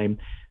time,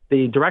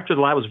 the director of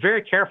the lab was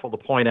very careful to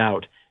point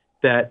out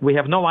that we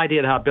have no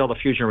idea how to build a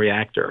fusion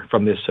reactor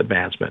from this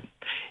advancement.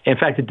 In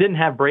fact, it didn't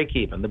have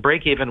break-even. The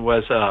break-even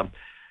was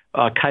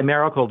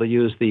chimerical, to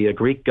use the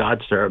Greek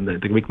god's term, the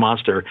Greek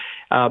monster.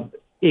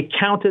 It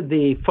counted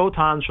the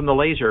photons from the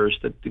lasers,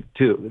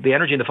 the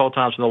energy in the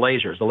photons from the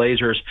lasers. The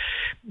lasers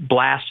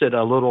blasted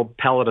a little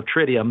pellet of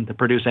tritium to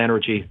produce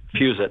energy,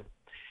 fuse it.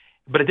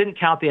 But it didn't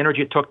count the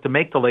energy it took to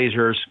make the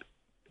lasers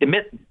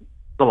emit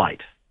the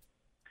light.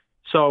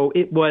 So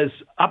it was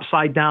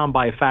upside down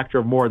by a factor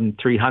of more than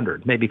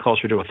 300, maybe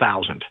closer to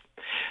 1,000.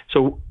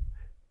 So,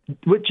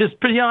 which is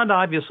beyond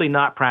obviously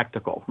not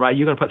practical, right?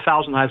 You're going to put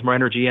 1,000 times more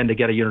energy in to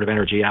get a unit of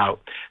energy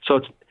out.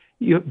 So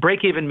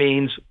break even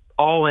means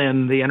all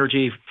in the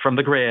energy from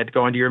the grid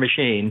going to your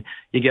machine,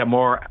 you get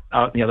more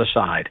out the other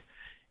side.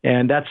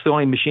 And that's the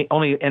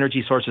only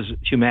energy sources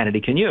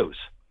humanity can use.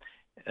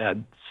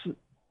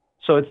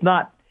 So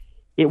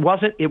it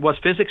was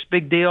physics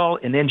big deal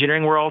in the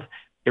engineering world.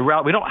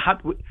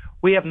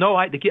 We have no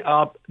idea,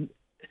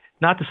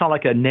 not to sound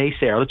like a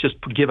naysayer, let's just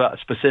give a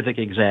specific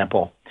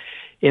example.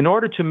 In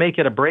order to make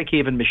it a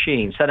break-even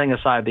machine, setting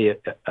aside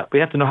we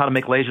have to know how to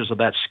make lasers of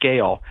that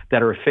scale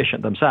that are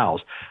efficient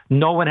themselves.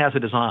 No one has a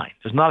design.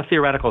 There's not a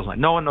theoretical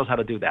design. No one knows how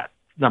to do that,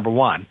 number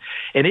one.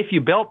 And if you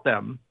built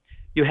them,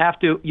 you'd have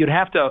to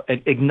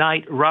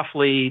ignite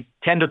roughly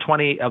 10 to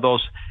 20 of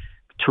those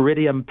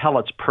tritium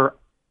pellets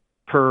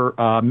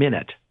per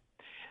minute.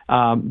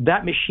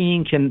 That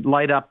machine can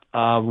light up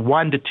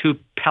 1 to 2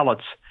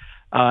 pellets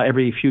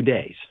every few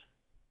days.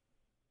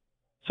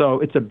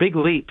 So it's a big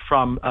leap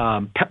from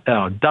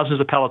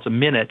dozens of pellets a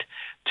minute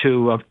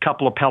to a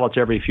couple of pellets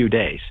every few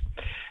days.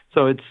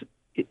 So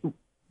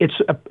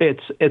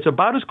it's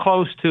about as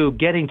close to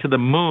getting to the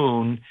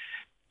moon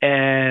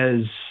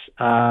as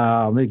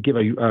let me give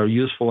a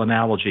useful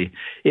analogy.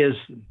 Maybe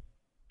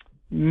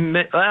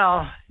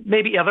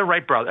the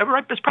Wright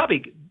brothers. It's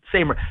probably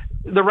same.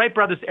 The Wright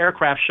brothers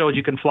aircraft showed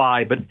you can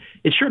fly, but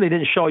it surely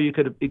didn't show you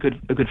could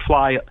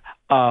fly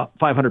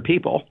 500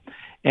 people.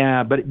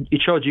 But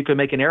it showed you could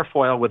make an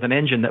airfoil with an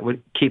engine that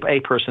would keep a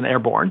person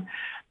airborne.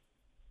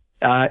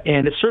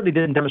 And it certainly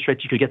didn't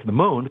demonstrate you could get to the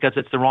moon because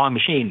it's the wrong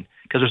machine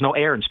because there's no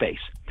air in space.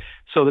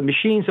 So the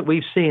machines that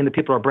we've seen that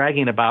people are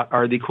bragging about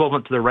are the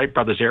equivalent to the Wright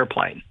brothers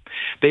airplane.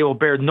 They will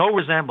bear no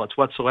resemblance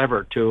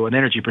whatsoever to an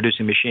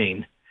energy-producing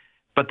machine,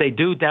 but they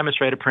do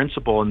demonstrate a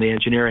principle in the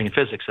engineering and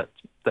physics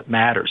that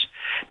matters.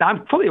 Now,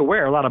 I'm fully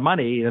aware a lot of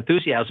money and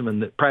enthusiasm in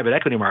the private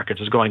equity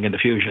markets is going into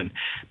fusion,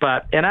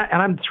 and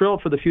I'm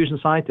thrilled for the fusion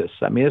scientists.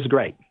 I mean, it's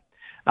great.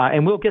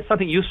 And we'll get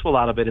something useful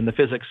out of it in the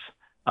physics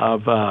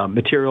of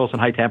materials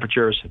and high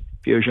temperatures,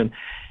 fusion.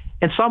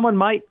 And someone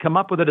might come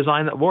up with a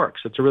design that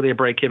works. It's really a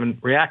break-even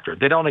reactor.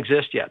 They don't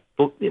exist yet.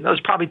 There's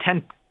probably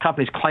 10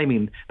 companies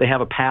claiming they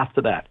have a path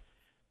to that.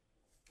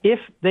 If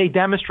they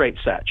demonstrate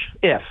such,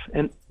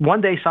 and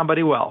one day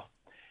somebody will,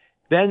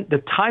 then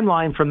the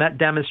timeline from that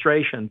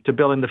demonstration to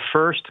building the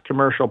first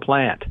commercial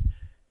plant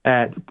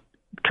at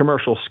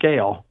commercial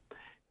scale,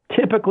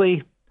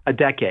 typically a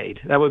decade.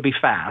 That would be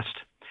fast.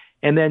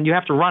 And then you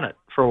have to run it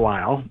for a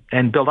while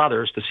and build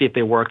others to see if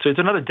they work. So it's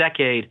another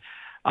decade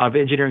of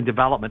engineering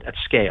development at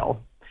scale.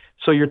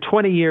 So you're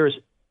 20 years,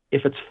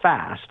 if it's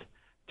fast,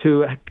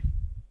 to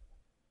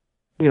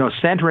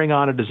centering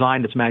on a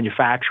design that's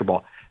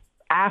manufacturable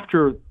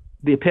after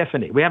the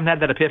epiphany. We haven't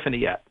had that epiphany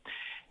yet.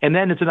 And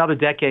then it's another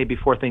decade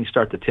before things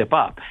start to tip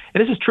up.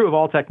 And this is true of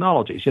all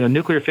technologies.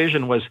 Nuclear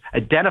fission was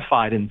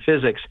identified in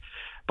physics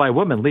by a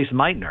woman, Lise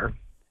Meitner,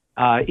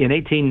 in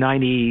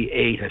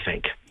 1898, I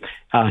think.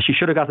 She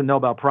should have got the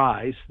Nobel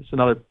Prize. It's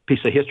another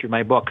piece of history in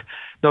my book.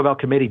 Nobel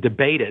Committee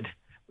debated.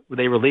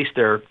 They released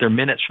their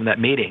minutes from that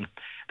meeting.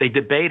 They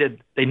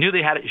debated. They knew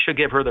they should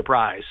give her the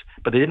prize,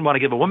 but they didn't want to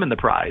give a woman the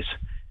prize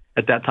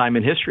at that time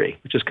in history,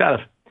 which is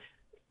kind of,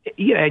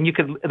 and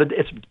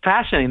it's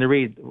fascinating to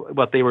read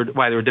why they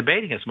were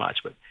debating as much.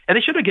 And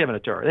they should have given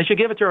it to her. They should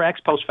give it to her ex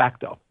post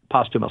facto,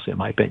 posthumously, in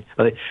my opinion.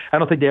 But I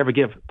don't think they ever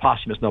give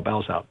posthumous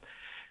Nobels out.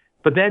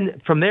 But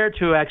then from there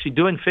to actually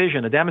doing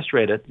fission to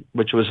demonstrate it,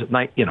 which was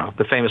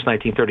the famous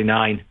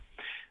 1939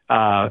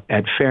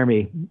 at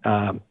Fermi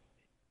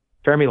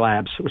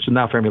Labs, which is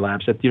now Fermi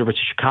Labs at the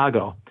University of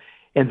Chicago,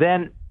 and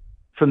then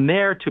from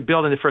there to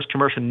building the first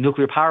commercial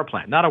nuclear power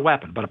plant, not a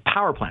weapon, but a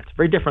power plant, a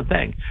very different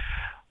thing,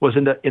 was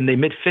in the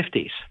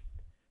mid-50s.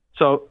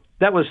 So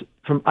that was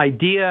from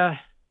idea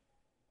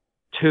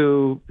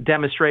to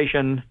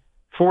demonstration,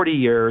 40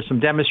 years, from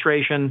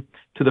demonstration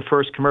to the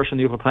first commercial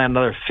nuclear plant,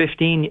 another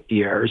 15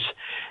 years.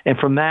 And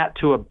from that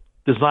to a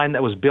design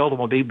that was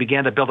buildable, we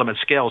began to build them at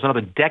scale. It was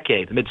another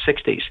decade, the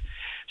mid-60s.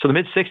 So the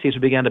mid-60s, we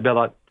began to build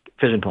out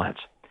fission plants.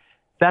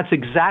 That's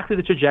exactly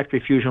the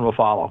trajectory fusion will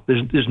follow.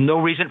 There's no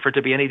reason for it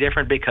to be any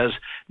different because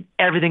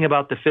everything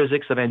about the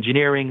physics of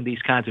engineering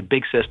these kinds of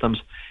big systems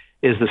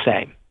is the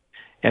same.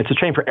 And it's the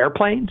same for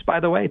airplanes, by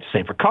the way. It's the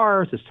same for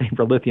cars. It's the same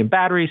for lithium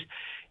batteries.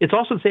 It's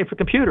also the same for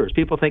computers.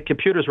 People think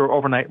computers were an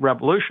overnight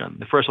revolution.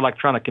 The first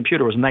electronic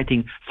computer was in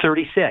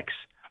 1936,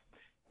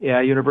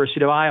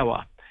 University of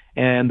Iowa.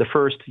 And the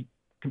first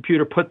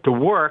computer put to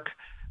work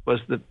was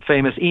the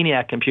famous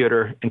ENIAC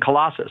computer in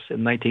Colossus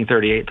in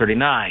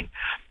 1938-39.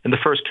 And the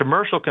first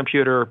commercial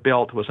computer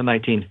built was in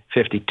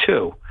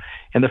 1952.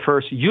 And the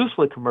first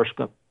useful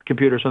commercial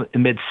computers in the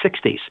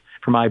mid-60s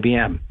from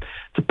IBM.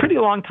 It's a pretty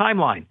long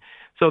timeline.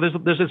 So there's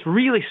this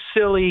really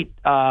silly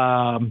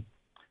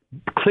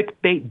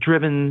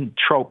clickbait-driven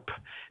trope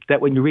that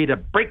when you read a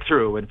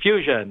breakthrough in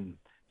fusion,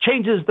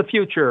 changes the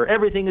future,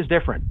 everything is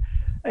different.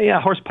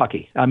 Yeah,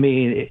 horsepucky. I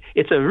mean,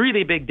 it's a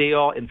really big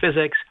deal in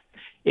physics.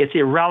 It's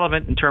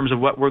irrelevant in terms of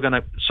what we're going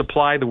to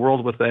supply the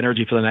world with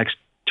energy for the next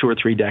 2 or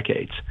 3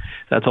 decades.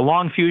 That's a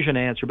long fusion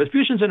answer, but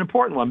fusion's an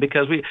important one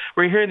because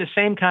we're hearing the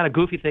same kind of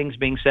goofy things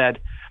being said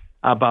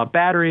about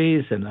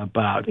batteries and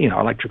about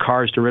electric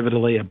cars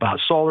derivatively, about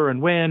solar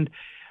and wind.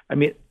 I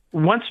mean,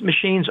 once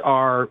machines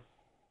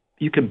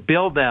you can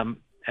build them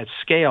at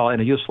scale in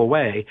a useful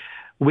way,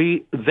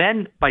 we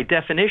then, by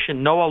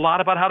definition, know a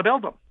lot about how to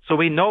build them. So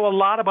we know a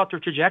lot about their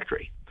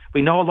trajectory.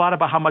 We know a lot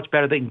about how much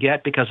better they can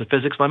get because of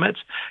physics limits,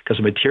 because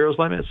of materials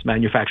limits,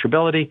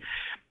 manufacturability,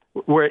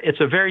 where it's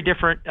a very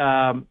different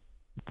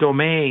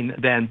domain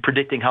than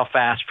predicting how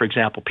fast, for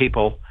example,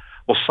 people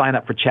will sign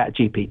up for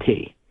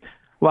ChatGPT.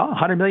 Well,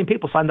 100 million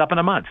people signed up in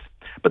a month.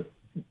 But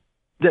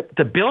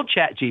to build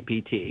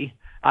ChatGPT,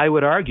 I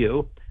would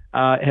argue,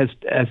 has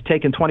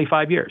taken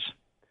 25 years.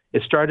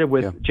 It started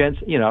with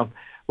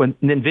when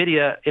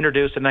NVIDIA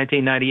introduced in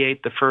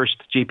 1998 the first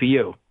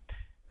GPU,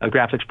 a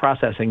graphics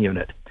processing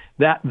unit.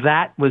 That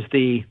was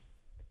the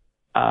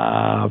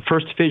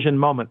first fission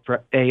moment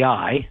for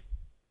AI,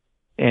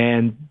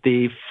 and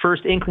the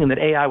first inkling that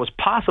AI was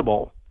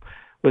possible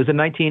was in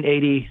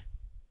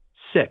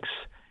 1986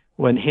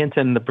 when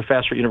Hinton, the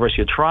professor at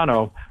University of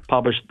Toronto,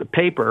 published the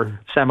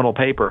seminal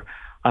paper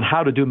on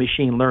how to do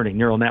machine learning,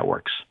 neural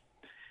networks.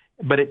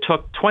 But it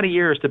took 20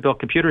 years to build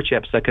computer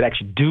chips that could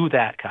actually do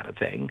that kind of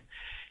thing.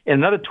 And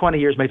another 20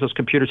 years make those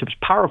computer chips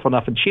powerful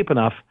enough and cheap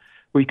enough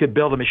where you could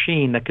build a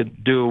machine that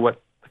could do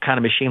what kind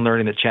of machine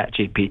learning that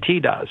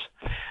ChatGPT does.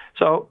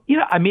 So,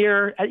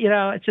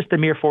 it's just a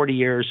mere 40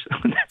 years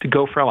to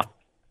go from an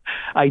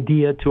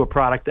idea to a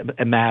product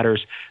that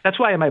matters. That's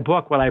why in my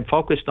book, what I'm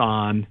focused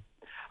on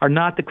are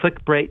not the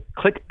clickbait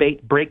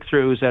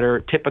breakthroughs that are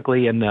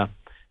typically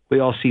we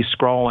all see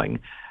scrolling.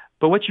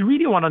 But what you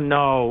really want to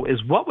know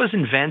is what was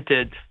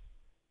invented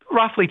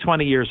roughly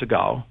 20 years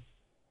ago,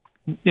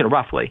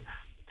 roughly,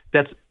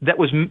 that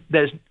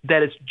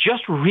has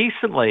just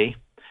recently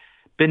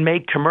been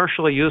made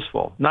commercially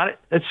useful, not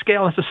at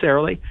scale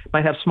necessarily,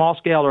 might have small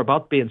scale or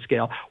about to be in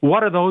scale.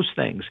 What are those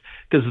things?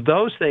 Because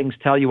those things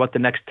tell you what the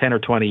next 10 or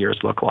 20 years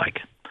look like,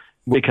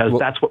 because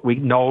that's what we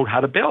know how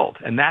to build.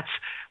 And that's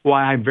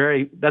why I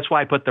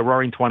put the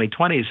Roaring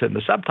 2020s in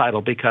the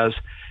subtitle, because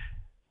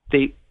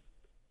the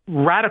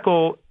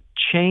radical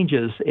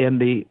changes in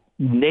the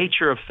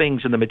nature of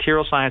things in the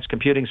material science,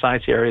 computing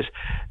science areas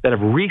that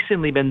have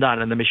recently been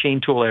done, and the machine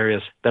tool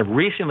areas that have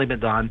recently been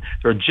done,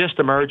 that are just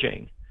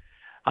emerging,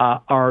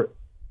 are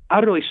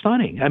utterly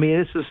stunning. I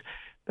mean,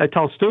 I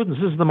tell students,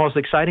 this is the most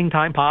exciting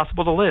time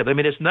possible to live. I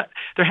mean,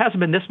 there hasn't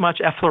been this much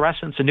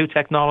efflorescence in new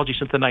technology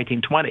since the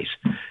 1920s.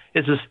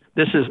 This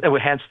is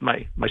hence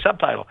my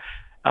subtitle.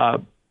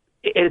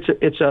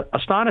 It's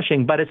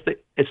astonishing, but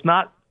it's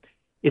not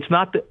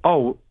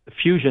the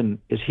fusion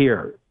is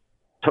here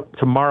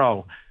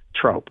tomorrow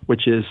trope,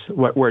 which is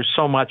where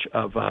so much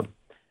of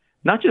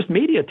not just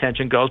media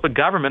attention goes, but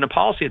government and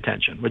policy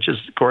attention, which is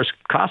of course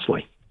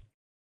costly.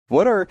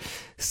 What are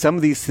some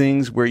of these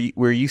things where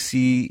you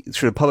see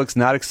sort of public's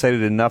not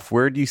excited enough?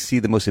 Where do you see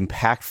the most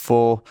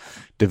impactful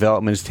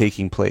developments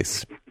taking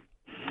place?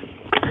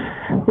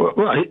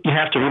 Well, you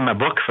have to read my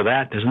book for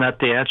that. Isn't that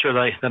the answer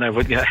that I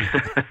would get?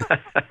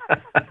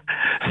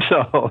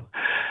 So,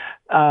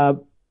 I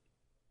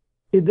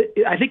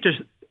think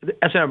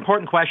that's an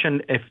important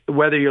question.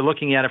 Whether you're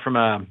looking at it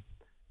from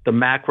the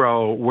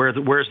macro,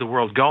 where's the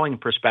world going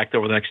perspective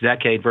over the next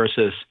decade,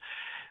 versus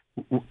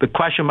the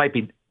question might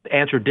be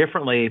answered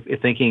differently if you're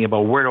thinking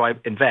about where do I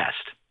invest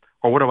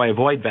or what do I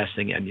avoid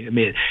investing in. I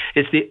mean,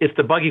 it's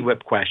the buggy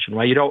whip question,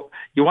 right?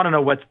 You want to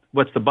know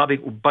what's the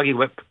buggy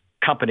whip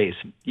companies.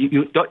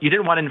 You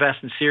didn't want to invest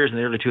in Sears in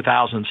the early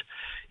 2000s,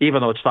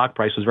 even though its stock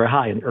price was very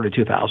high in the early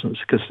 2000s,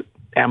 because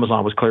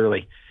Amazon was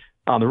clearly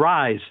on the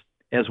rise,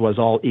 as was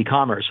all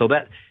e-commerce. So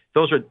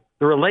they're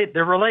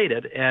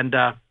related, and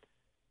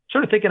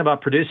sort of thinking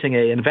about producing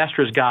an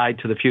investor's guide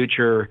to the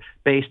future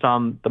based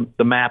on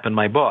the map in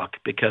my book,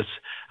 because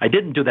I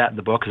didn't do that in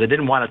the book because I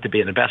didn't want it to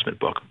be an investment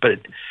book.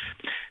 But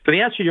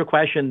the answer to your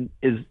question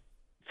is,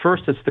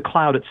 first, it's the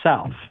cloud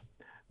itself.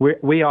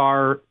 We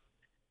are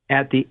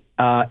at the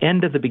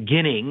end of the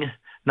beginning,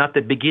 not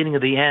the beginning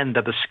of the end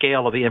of the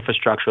scale of the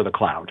infrastructure of the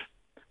cloud,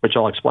 which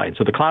I'll explain.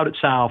 So the cloud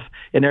itself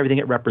and everything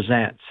it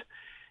represents.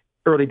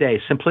 Early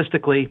days,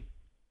 simplistically,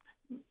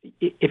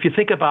 if you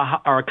think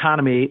about our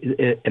economy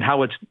and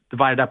how it's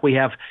divided up, we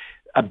have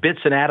a bits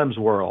and atoms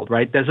world,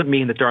 right? Doesn't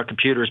mean that there aren't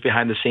computers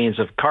behind the scenes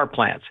of car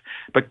plants,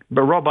 but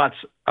robots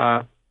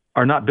are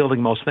not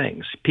building most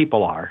things.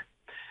 People are.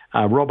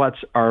 Robots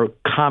are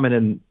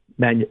common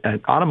in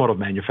automotive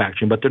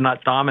manufacturing, but they're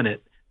not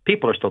dominant.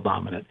 People are still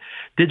dominant.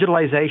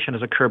 Digitalization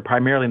has occurred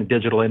primarily in the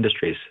digital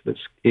industries. It's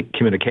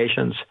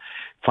communications,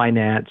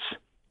 finance,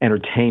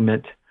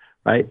 entertainment,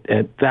 right?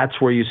 And that's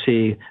where you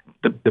see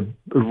the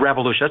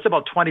revolution. That's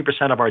about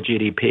 20% of our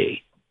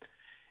GDP.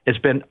 It's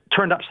been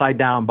turned upside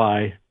down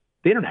by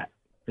the internet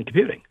and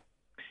computing.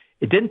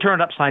 It didn't turn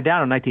it upside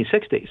down in the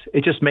 1960s.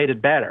 It just made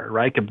it better,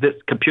 right?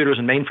 Computers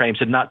and mainframes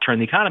did not turn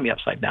the economy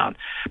upside down,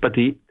 but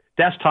the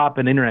desktop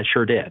and internet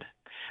sure did.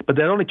 But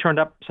that only turned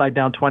upside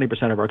down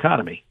 20% of our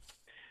economy.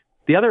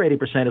 The other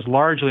 80% is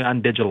largely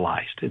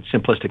undigitalized in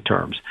simplistic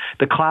terms.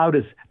 The cloud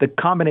is the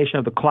combination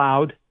of the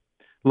cloud,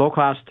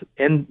 low-cost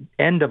end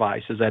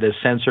devices, that is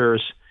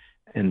sensors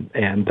and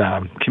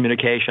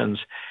communications,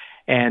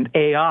 and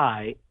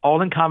AI,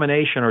 all in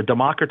combination are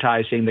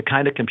democratizing the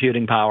kind of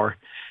computing power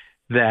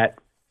that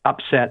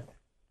upset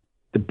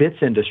the bits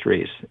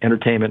industries,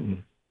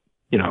 entertainment,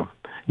 and,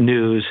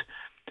 news,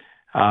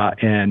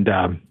 and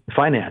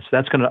finance.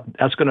 That's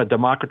going to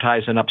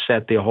democratize and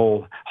upset the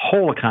whole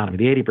economy,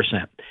 the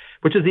 80%,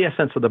 which is the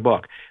essence of the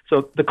book.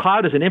 So the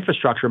cloud is an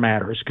infrastructure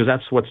matters because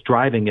that's what's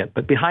driving it.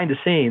 But behind the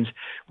scenes,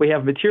 we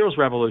have materials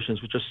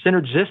revolutions, which are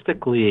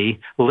synergistically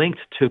linked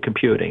to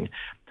computing.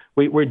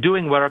 We're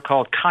doing what are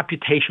called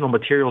computational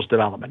materials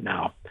development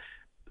now.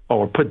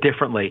 Or put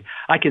differently,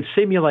 I can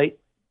simulate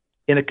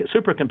in a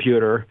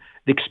supercomputer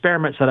the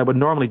experiments that I would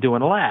normally do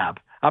in a lab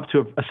up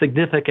to a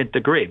significant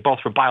degree, both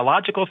for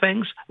biological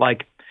things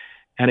like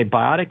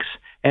antibiotics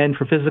and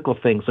for physical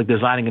things like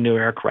designing a new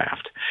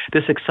aircraft.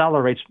 This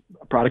accelerates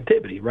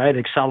productivity, right?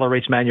 It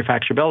accelerates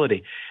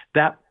manufacturability.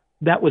 That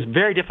was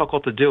very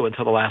difficult to do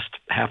until the last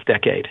half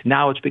decade.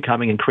 Now it's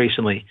becoming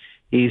increasingly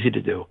easy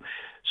to do.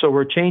 So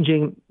we're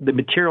changing the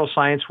material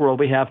science world.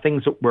 We have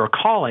things that we're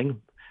calling,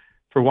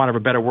 for want of a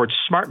better word,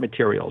 smart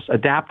materials,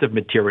 adaptive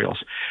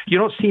materials. You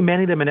don't see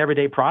many of them in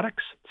everyday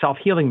products,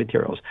 self-healing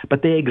materials,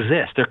 but they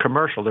exist. They're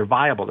commercial. They're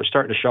viable. They're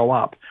starting to show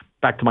up.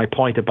 Back to my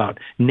point about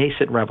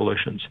nascent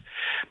revolutions.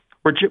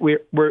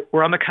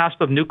 We're on the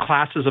cusp of new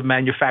classes of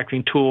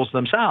manufacturing tools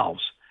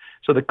themselves.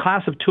 So the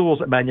class of tools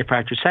that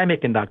manufacture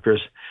semiconductors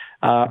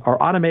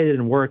are automated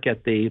and work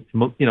at the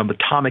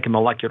atomic and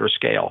molecular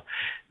scale.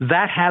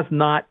 That has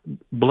not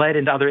bled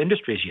into other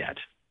industries yet.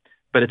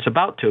 But it's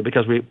about to,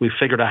 because we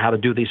figured out how to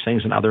do these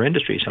things in other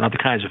industries and other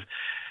kinds of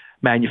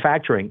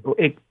manufacturing.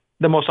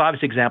 The most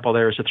obvious example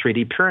there is a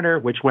 3D printer,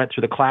 which went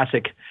through the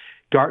classic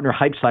Gartner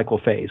hype cycle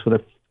phase. When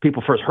the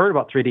people first heard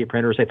about 3D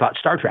printers, they thought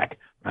Star Trek,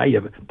 right?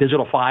 You have a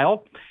digital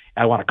file.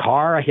 I want a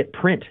car. I hit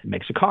print. It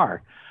makes a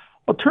car.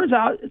 Well, it turns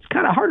out it's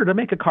kind of harder to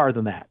make a car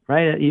than that,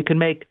 right? You can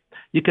make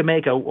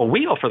a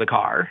wheel for the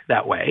car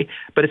that way,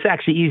 but it's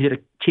actually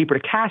cheaper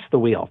to cast the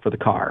wheel for the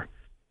car,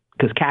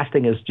 because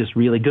casting is just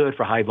really good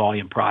for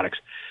high-volume products.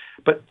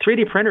 But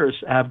 3D printers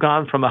have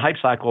gone from a hype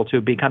cycle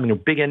to becoming a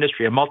big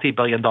industry, a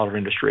multi-billion-dollar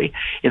industry,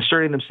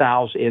 inserting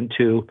themselves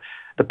into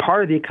the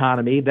part of the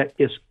economy that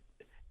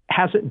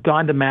hasn't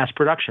gone to mass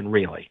production,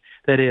 really.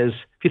 That is,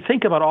 if you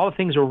think about all the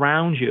things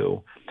around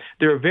you,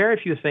 there are very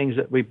few things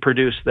that we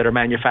produce that are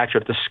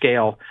manufactured at the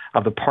scale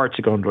of the parts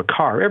that go into a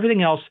car.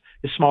 Everything else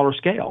is smaller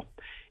scale.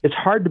 It's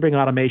hard to bring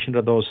automation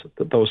to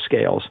those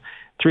scales.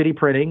 3D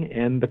printing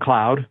and the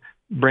cloud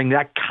bring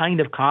that kind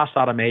of cost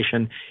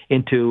automation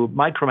into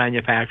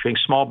micro-manufacturing,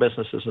 small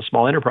businesses and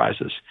small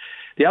enterprises.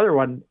 The other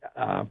one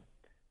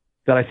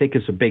that I think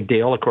is a big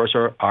deal, of course,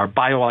 are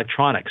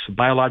bioelectronics,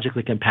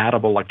 biologically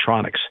compatible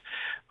electronics.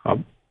 There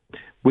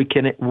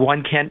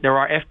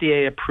are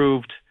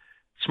FDA-approved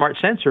smart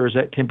sensors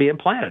that can be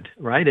implanted,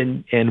 right?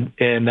 And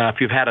if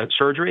you've had a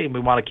surgery and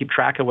we want to keep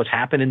track of what's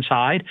happened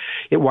inside,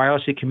 it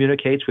wirelessly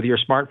communicates with your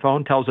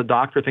smartphone, tells the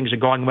doctor things are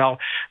going well.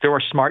 There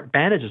are smart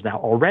bandages now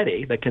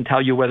already that can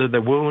tell you whether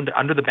the wound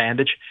under the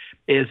bandage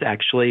is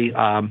actually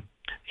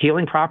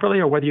healing properly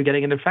or whether you're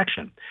getting an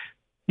infection.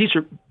 These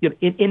are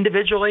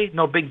individually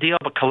no big deal,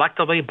 but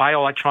collectively,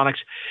 bioelectronics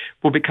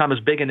will become as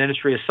big an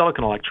industry as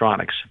silicon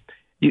electronics.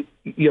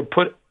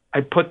 I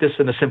put this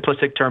in the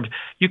simplistic terms.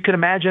 You can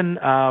imagine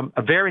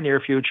a very near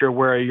future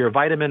where your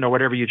vitamin or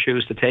whatever you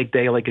choose to take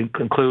daily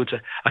includes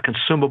a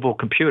consumable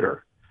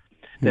computer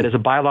that is a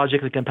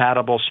biologically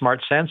compatible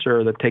smart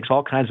sensor that takes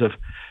all kinds of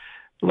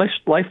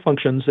life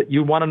functions that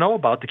you want to know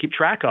about to keep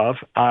track of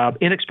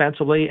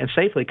inexpensively and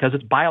safely because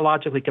it's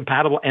biologically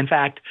compatible. In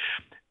fact,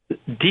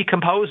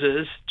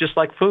 decomposes just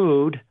like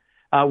food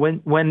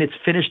when it's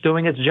finished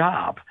doing its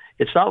job.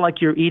 It's not like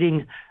you're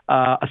eating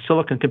a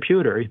silicon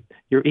computer.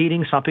 You're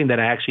eating something that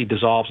actually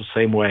dissolves the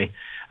same way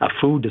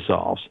food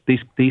dissolves.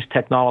 These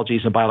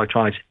technologies and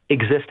bioelectronics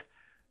exist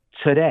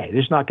today.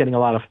 They're just not getting a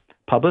lot of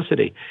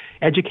publicity.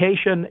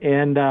 Education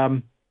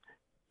and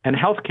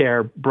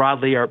healthcare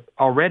broadly are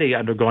already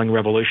undergoing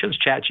revolutions.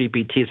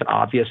 ChatGPT is an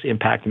obvious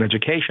impact on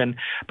education,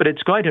 but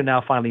it's going to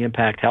now finally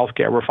impact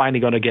healthcare. We're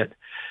finally going to get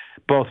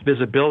both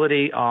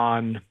visibility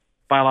on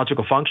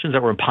biological functions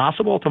that were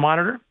impossible to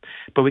monitor,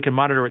 but we can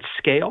monitor at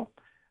scale.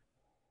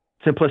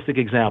 Simplistic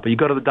example, you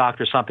go to the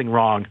doctor, something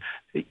wrong.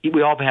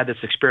 We all had this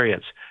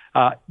experience.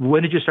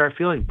 When did you start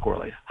feeling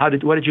poorly?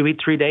 What did you eat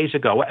 3 days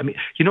ago? I mean,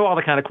 you know all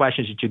the kind of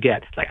questions that you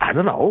get. It's like, I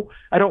don't know.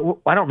 I don't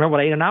remember what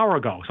I ate an hour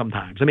ago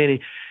sometimes. I mean,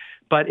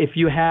 but if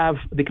you have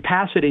the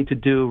capacity to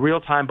do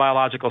real-time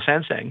biological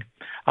sensing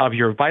of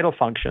your vital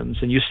functions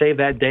and you save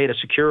that data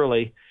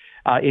securely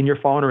in your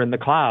phone or in the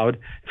cloud,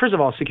 first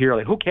of all,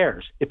 securely, who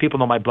cares if people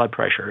know my blood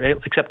pressure,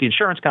 except the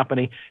insurance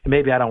company, and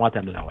maybe I don't want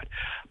them to know it.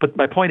 But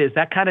my point is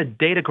that kind of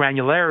data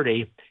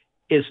granularity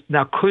is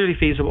now clearly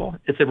feasible.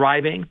 It's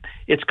arriving.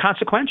 It's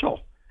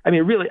consequential. I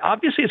mean, really,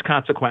 obviously it's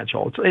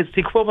consequential. It's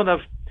the equivalent of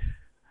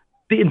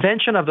the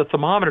invention of the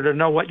thermometer to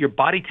know what your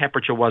body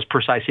temperature was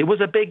precisely. It was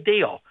a big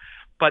deal.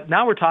 But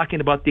now we're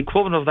talking about the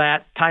equivalent of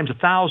that times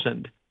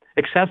 1,000,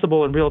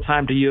 accessible in real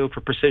time to you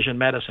for precision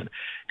medicine.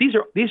 These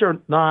are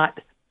not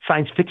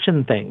science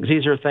fiction things.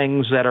 These are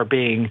things that are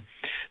being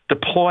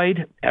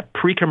deployed at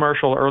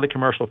pre-commercial, early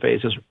commercial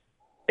phases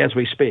as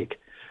we speak.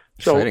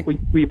 So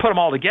we put them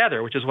all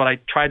together, which is what I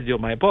try to do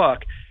in my book.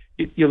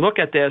 You look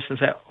at this and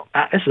say,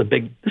 this is a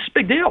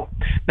big deal.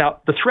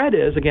 Now, the threat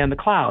is, again, the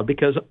cloud,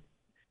 because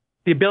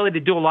the ability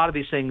to do a lot of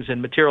these things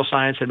in material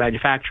science and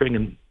manufacturing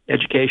and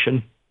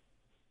education,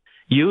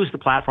 use the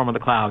platform of the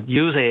cloud,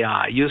 use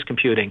AI, use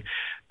computing,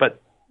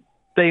 but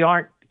they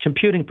aren't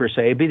computing per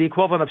se. It'd be the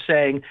equivalent of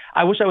saying,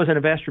 I wish I was an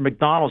investor in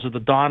McDonald's at the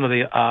dawn of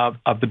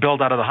the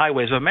build out of the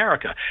highways of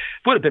America.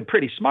 It would have been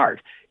pretty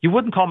smart. You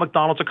wouldn't call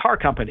McDonald's a car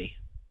company,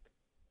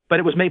 but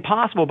it was made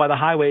possible by the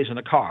highways and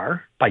the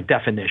car, by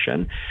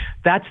definition.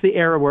 That's the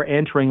era we're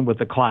entering with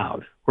the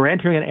cloud. We're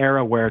entering an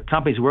era where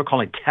companies we're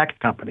calling tech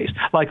companies,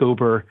 like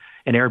Uber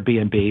and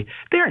Airbnb,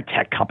 they aren't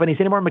tech companies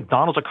anymore.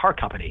 McDonald's a car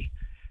company.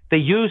 They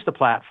use the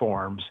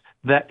platforms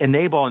that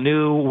enable a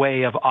new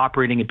way of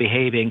operating and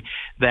behaving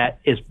that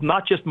is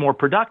not just more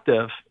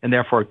productive and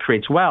therefore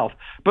creates wealth,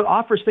 but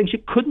offers things you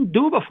couldn't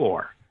do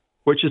before,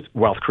 which is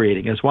wealth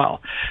creating as well.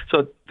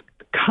 So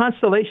the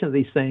constellation of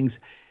these things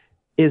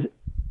is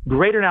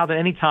greater now than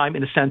any time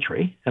in a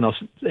century. And as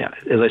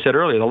I said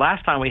earlier, the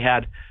last time we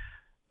had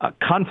a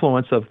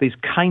confluence of these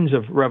kinds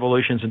of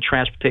revolutions in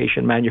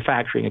transportation,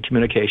 manufacturing, and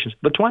communications,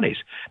 the 20s.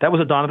 That was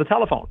the dawn of the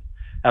telephone.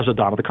 That was the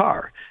dawn of the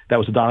car. That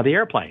was the dawn of the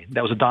airplane.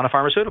 That was the dawn of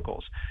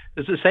pharmaceuticals.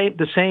 It's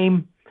the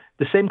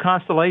same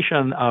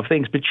constellation of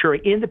things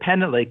maturing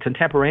independently,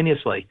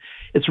 contemporaneously.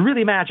 It's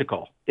really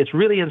magical. It's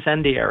really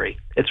incendiary.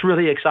 It's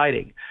really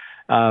exciting.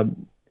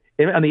 On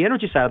the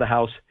energy side of the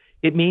house,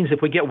 it means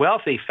if we get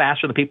wealthy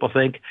faster than people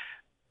think,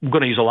 we're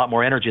going to use a lot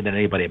more energy than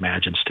anybody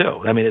imagines,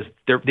 too. I mean,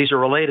 these are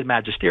related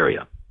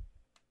magisteria.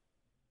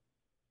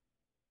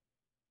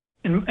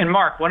 And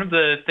Mark, one of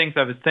the things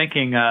I was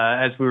thinking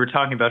as we were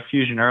talking about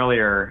fusion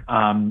earlier,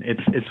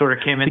 it sort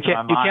of came into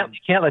my mind. You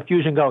can't let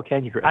fusion go,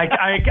 can you, Chris?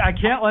 I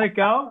can't let it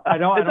go. I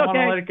don't want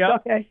to let it go.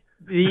 It's okay.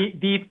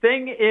 The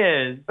thing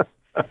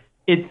is,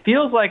 it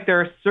feels like there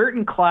are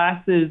certain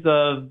classes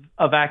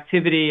of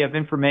activity, of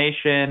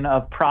information,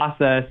 of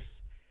process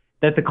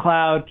that the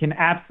cloud can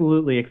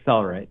absolutely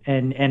accelerate.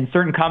 And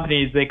certain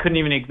companies, they couldn't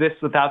even exist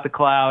without the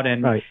cloud,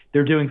 and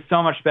they're doing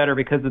so much better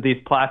because of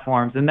these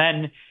platforms. And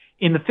then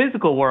in the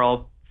physical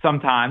world,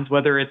 sometimes,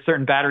 whether it's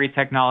certain battery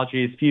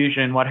technologies,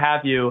 fusion, what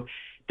have you,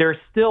 there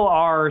still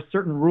are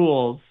certain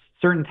rules,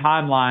 certain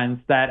timelines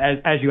that,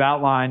 as you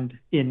outlined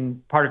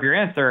in part of your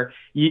answer,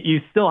 you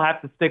still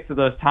have to stick to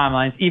those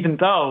timelines, even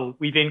though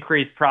we've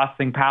increased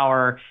processing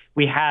power,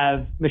 we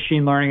have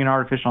machine learning and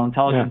artificial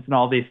intelligence and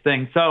all these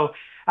things. So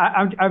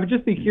I would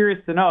just be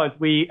curious to know, as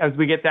we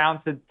get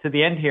down to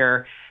the end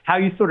here, how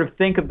you sort of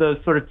think of those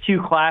sort of two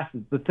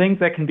classes, the things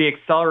that can be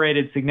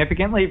accelerated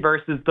significantly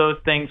versus those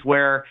things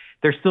where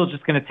they're still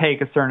just going to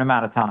take a certain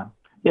amount of time.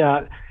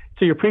 Yeah.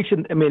 So you're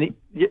preaching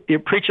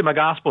my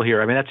gospel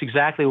here. I mean, that's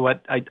exactly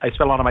what I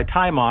spend a lot of my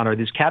time on, are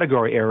these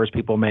category errors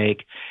people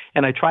make.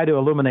 And I try to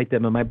illuminate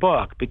them in my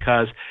book,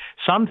 because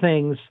some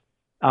things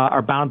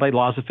are bound by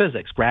laws of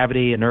physics,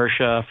 gravity,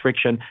 inertia,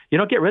 friction. You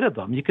don't get rid of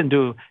them. You can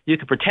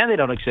pretend they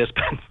don't exist,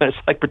 but it's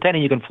like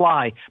pretending you can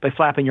fly by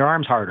flapping your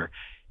arms harder.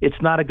 It's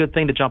not a good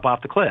thing to jump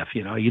off the cliff.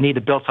 You know, you need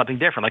to build something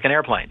different, like an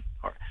airplane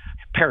or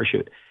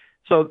parachute.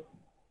 So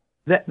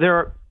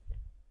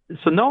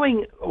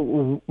knowing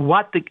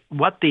what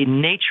the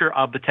nature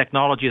of the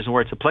technology is and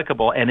where it's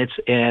applicable, and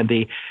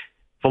the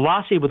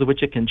velocity with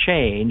which it can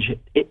change,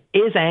 it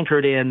is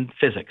anchored in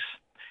physics.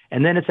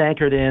 And then it's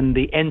anchored in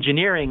the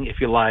engineering, if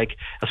you like,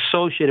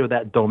 associated with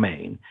that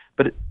domain.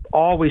 But it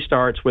always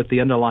starts with the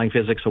underlying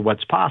physics of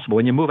what's possible.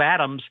 When you move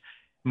atoms,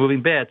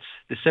 moving bits,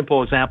 the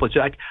simple example is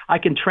I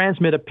can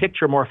transmit a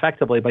picture more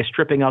effectively by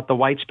stripping out the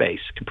white space,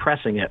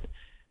 compressing it,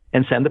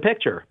 and send the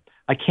picture.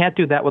 I can't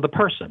do that with a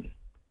person.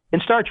 In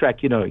Star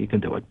Trek, you can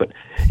do it. But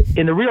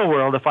in the real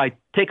world, if I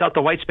take out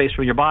the white space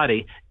from your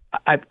body,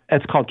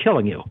 it's called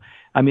killing you.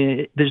 I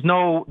mean,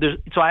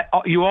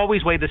 you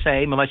always weigh the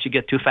same unless you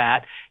get too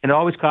fat, and it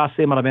always costs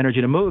the amount of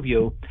energy to move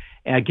you,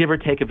 and give or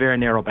take a very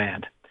narrow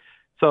band.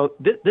 So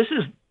this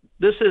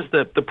is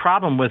the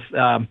problem with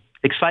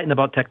exciting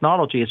about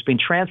technology. It's being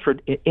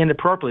transferred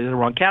inappropriately to the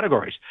wrong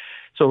categories.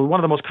 So one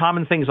of the most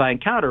common things I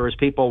encounter is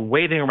people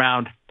waving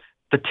around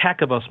the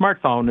tech of a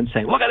smartphone and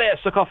saying, "Look at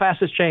this! Look how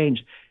fast it's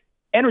changed.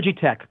 Energy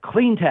tech,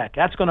 clean tech,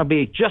 that's going to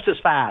be just as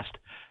fast."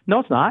 No,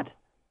 it's not.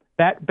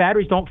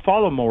 Batteries don't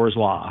follow Moore's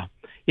law.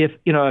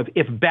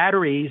 If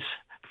batteries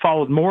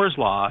followed Moore's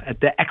law at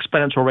the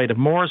exponential rate of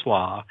Moore's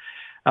law,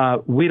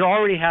 we'd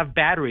already have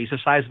batteries the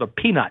size of a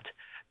peanut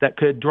that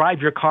could drive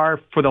your car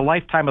for the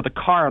lifetime of the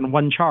car on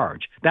one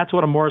charge. That's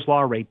what a Moore's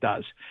law rate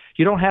does.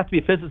 You don't have to be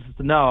a physicist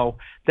to know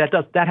that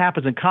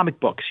happens in comic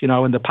books, in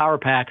the power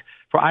pack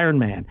for Iron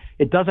Man.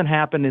 It doesn't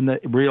happen in the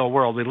real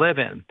world we live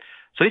in.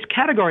 So these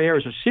category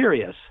errors are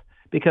serious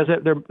because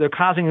they're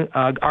causing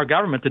our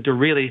government to do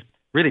really,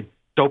 really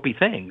dopey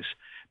things.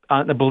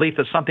 The belief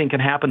that something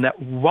can happen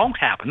that won't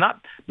happen, not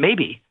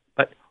maybe,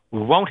 but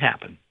won't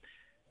happen.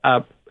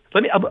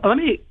 Let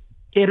me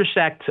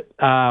intersect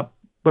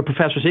what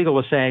Professor Siegel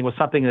was saying with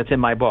something that's in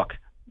my book.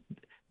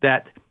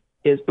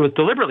 It was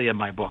deliberately in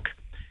my book,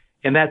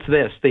 and that's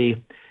this: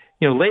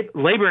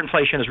 labor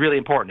inflation is really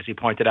important, as he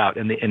pointed out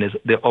in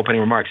the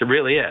opening remarks. It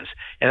really is.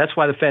 And that's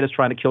why the Fed is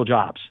trying to kill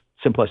jobs,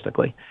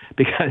 simplistically,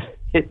 because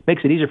it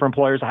makes it easier for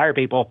employers to hire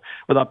people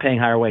without paying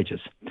higher wages.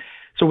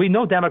 So we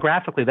know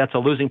demographically that's a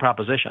losing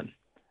proposition,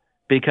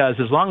 because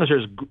as long as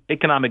there's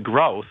economic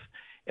growth,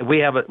 we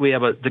have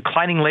a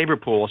declining labor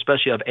pool,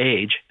 especially of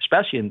age,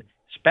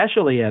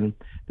 especially in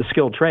the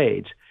skilled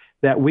trades,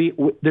 that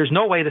there's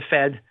no way the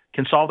Fed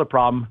can solve the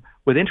problem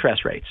with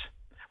interest rates.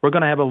 We're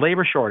going to have a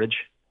labor shortage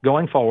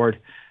going forward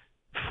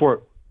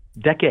for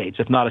decades,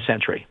 if not a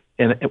century,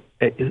 and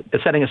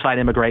setting aside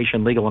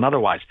immigration, legal and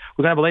otherwise.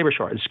 We're going to have a labor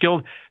shortage.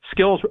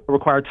 Skills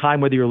require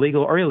time, whether you're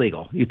legal or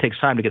illegal. It takes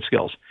time to get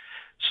skills.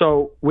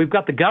 So we've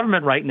got the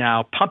government right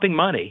now pumping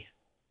money,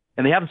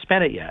 and they haven't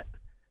spent it yet.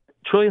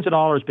 Trillions of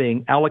dollars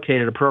being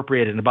allocated,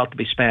 appropriated, and about to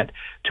be spent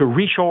to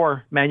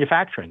reshore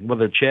manufacturing,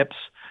 whether chips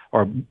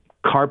or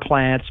car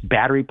plants,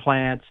 battery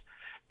plants.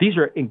 These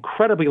are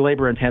incredibly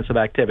labor-intensive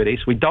activities.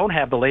 We don't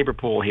have the labor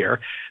pool here.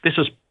 This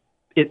is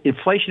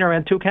inflationary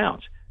on two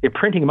counts. They're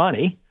printing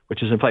money,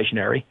 which is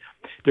inflationary.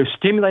 They're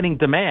stimulating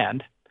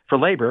demand for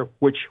labor,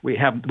 which we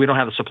don't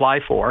have the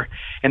supply for,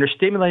 and they're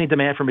stimulating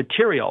demand for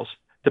materials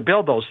to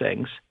build those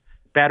things.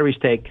 Batteries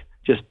take,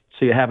 just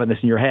so you have this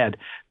in your head,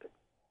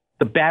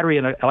 the battery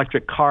in an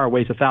electric car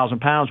weighs 1,000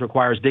 pounds,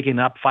 requires digging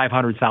up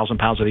 500,000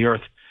 pounds of the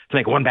earth to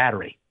make one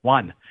battery.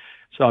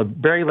 So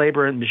very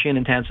labor and machine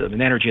intensive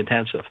and energy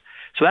intensive.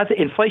 So that's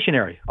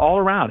inflationary all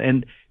around.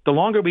 And the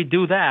longer we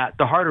do that,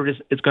 the harder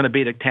it's going to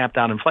be to tamp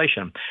down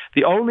inflation.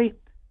 The only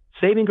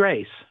saving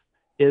grace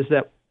is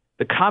that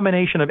the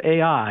combination of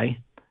AI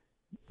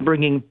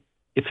bringing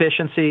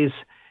efficiencies,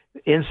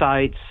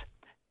 insights,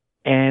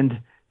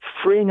 and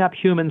freeing up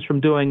humans from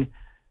doing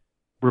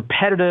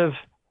repetitive,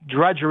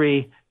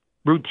 drudgery,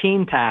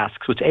 routine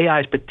tasks, which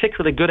AI is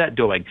particularly good at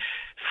doing,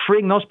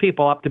 freeing those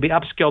people up to be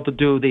upskilled to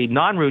do the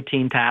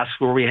non-routine tasks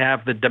where we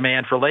have the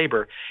demand for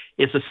labor,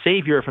 is a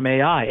savior from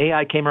AI.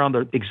 AI came around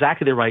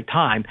exactly the right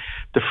time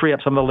to free up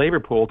some of the labor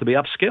pool to be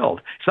upskilled.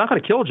 It's not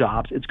going to kill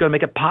jobs. It's going to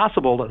make it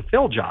possible to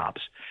fill jobs.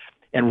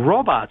 And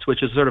robots,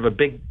 which is sort of a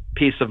big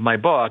piece of my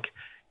book,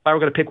 if I were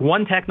going to pick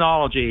one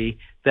technology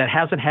that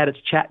hasn't had its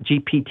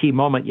ChatGPT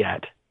moment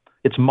yet,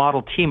 its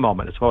Model T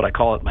moment is what I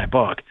call it in my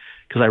book,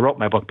 because I wrote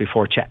my book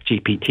before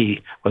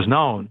ChatGPT was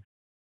known.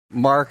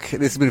 Mark,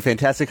 this has been a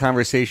fantastic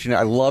conversation.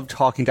 I love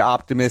talking to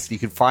optimists. You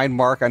can find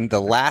Mark on the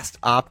Last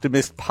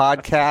Optimist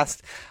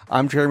podcast.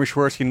 I'm Jeremy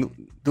Schwartz. You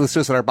can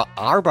listen to us on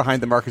our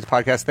Behind the Markets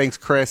podcast. Thanks,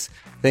 Chris.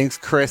 Thanks,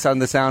 Chris, on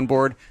the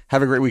soundboard.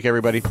 Have a great week,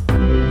 everybody.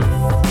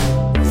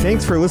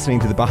 Thanks for listening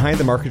to the Behind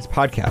the Markets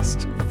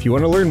podcast. If you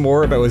want to learn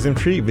more about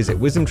WisdomTree, visit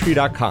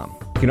wisdomtree.com.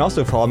 You can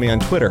also follow me on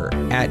Twitter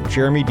at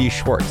Jeremy D.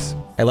 Schwartz.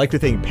 I'd like to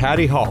thank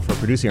Patty Hall for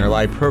producing our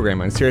live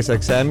program on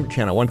SiriusXM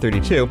Channel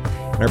 132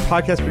 and our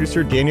podcast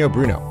producer, Daniel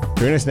Bruno.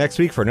 Join us next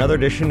week for another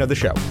edition of the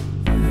show.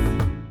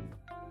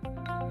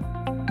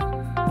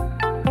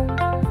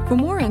 For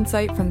more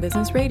insight from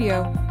Business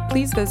Radio,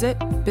 please visit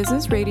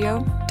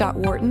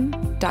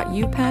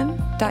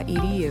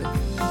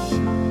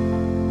businessradio.wharton.upenn.edu.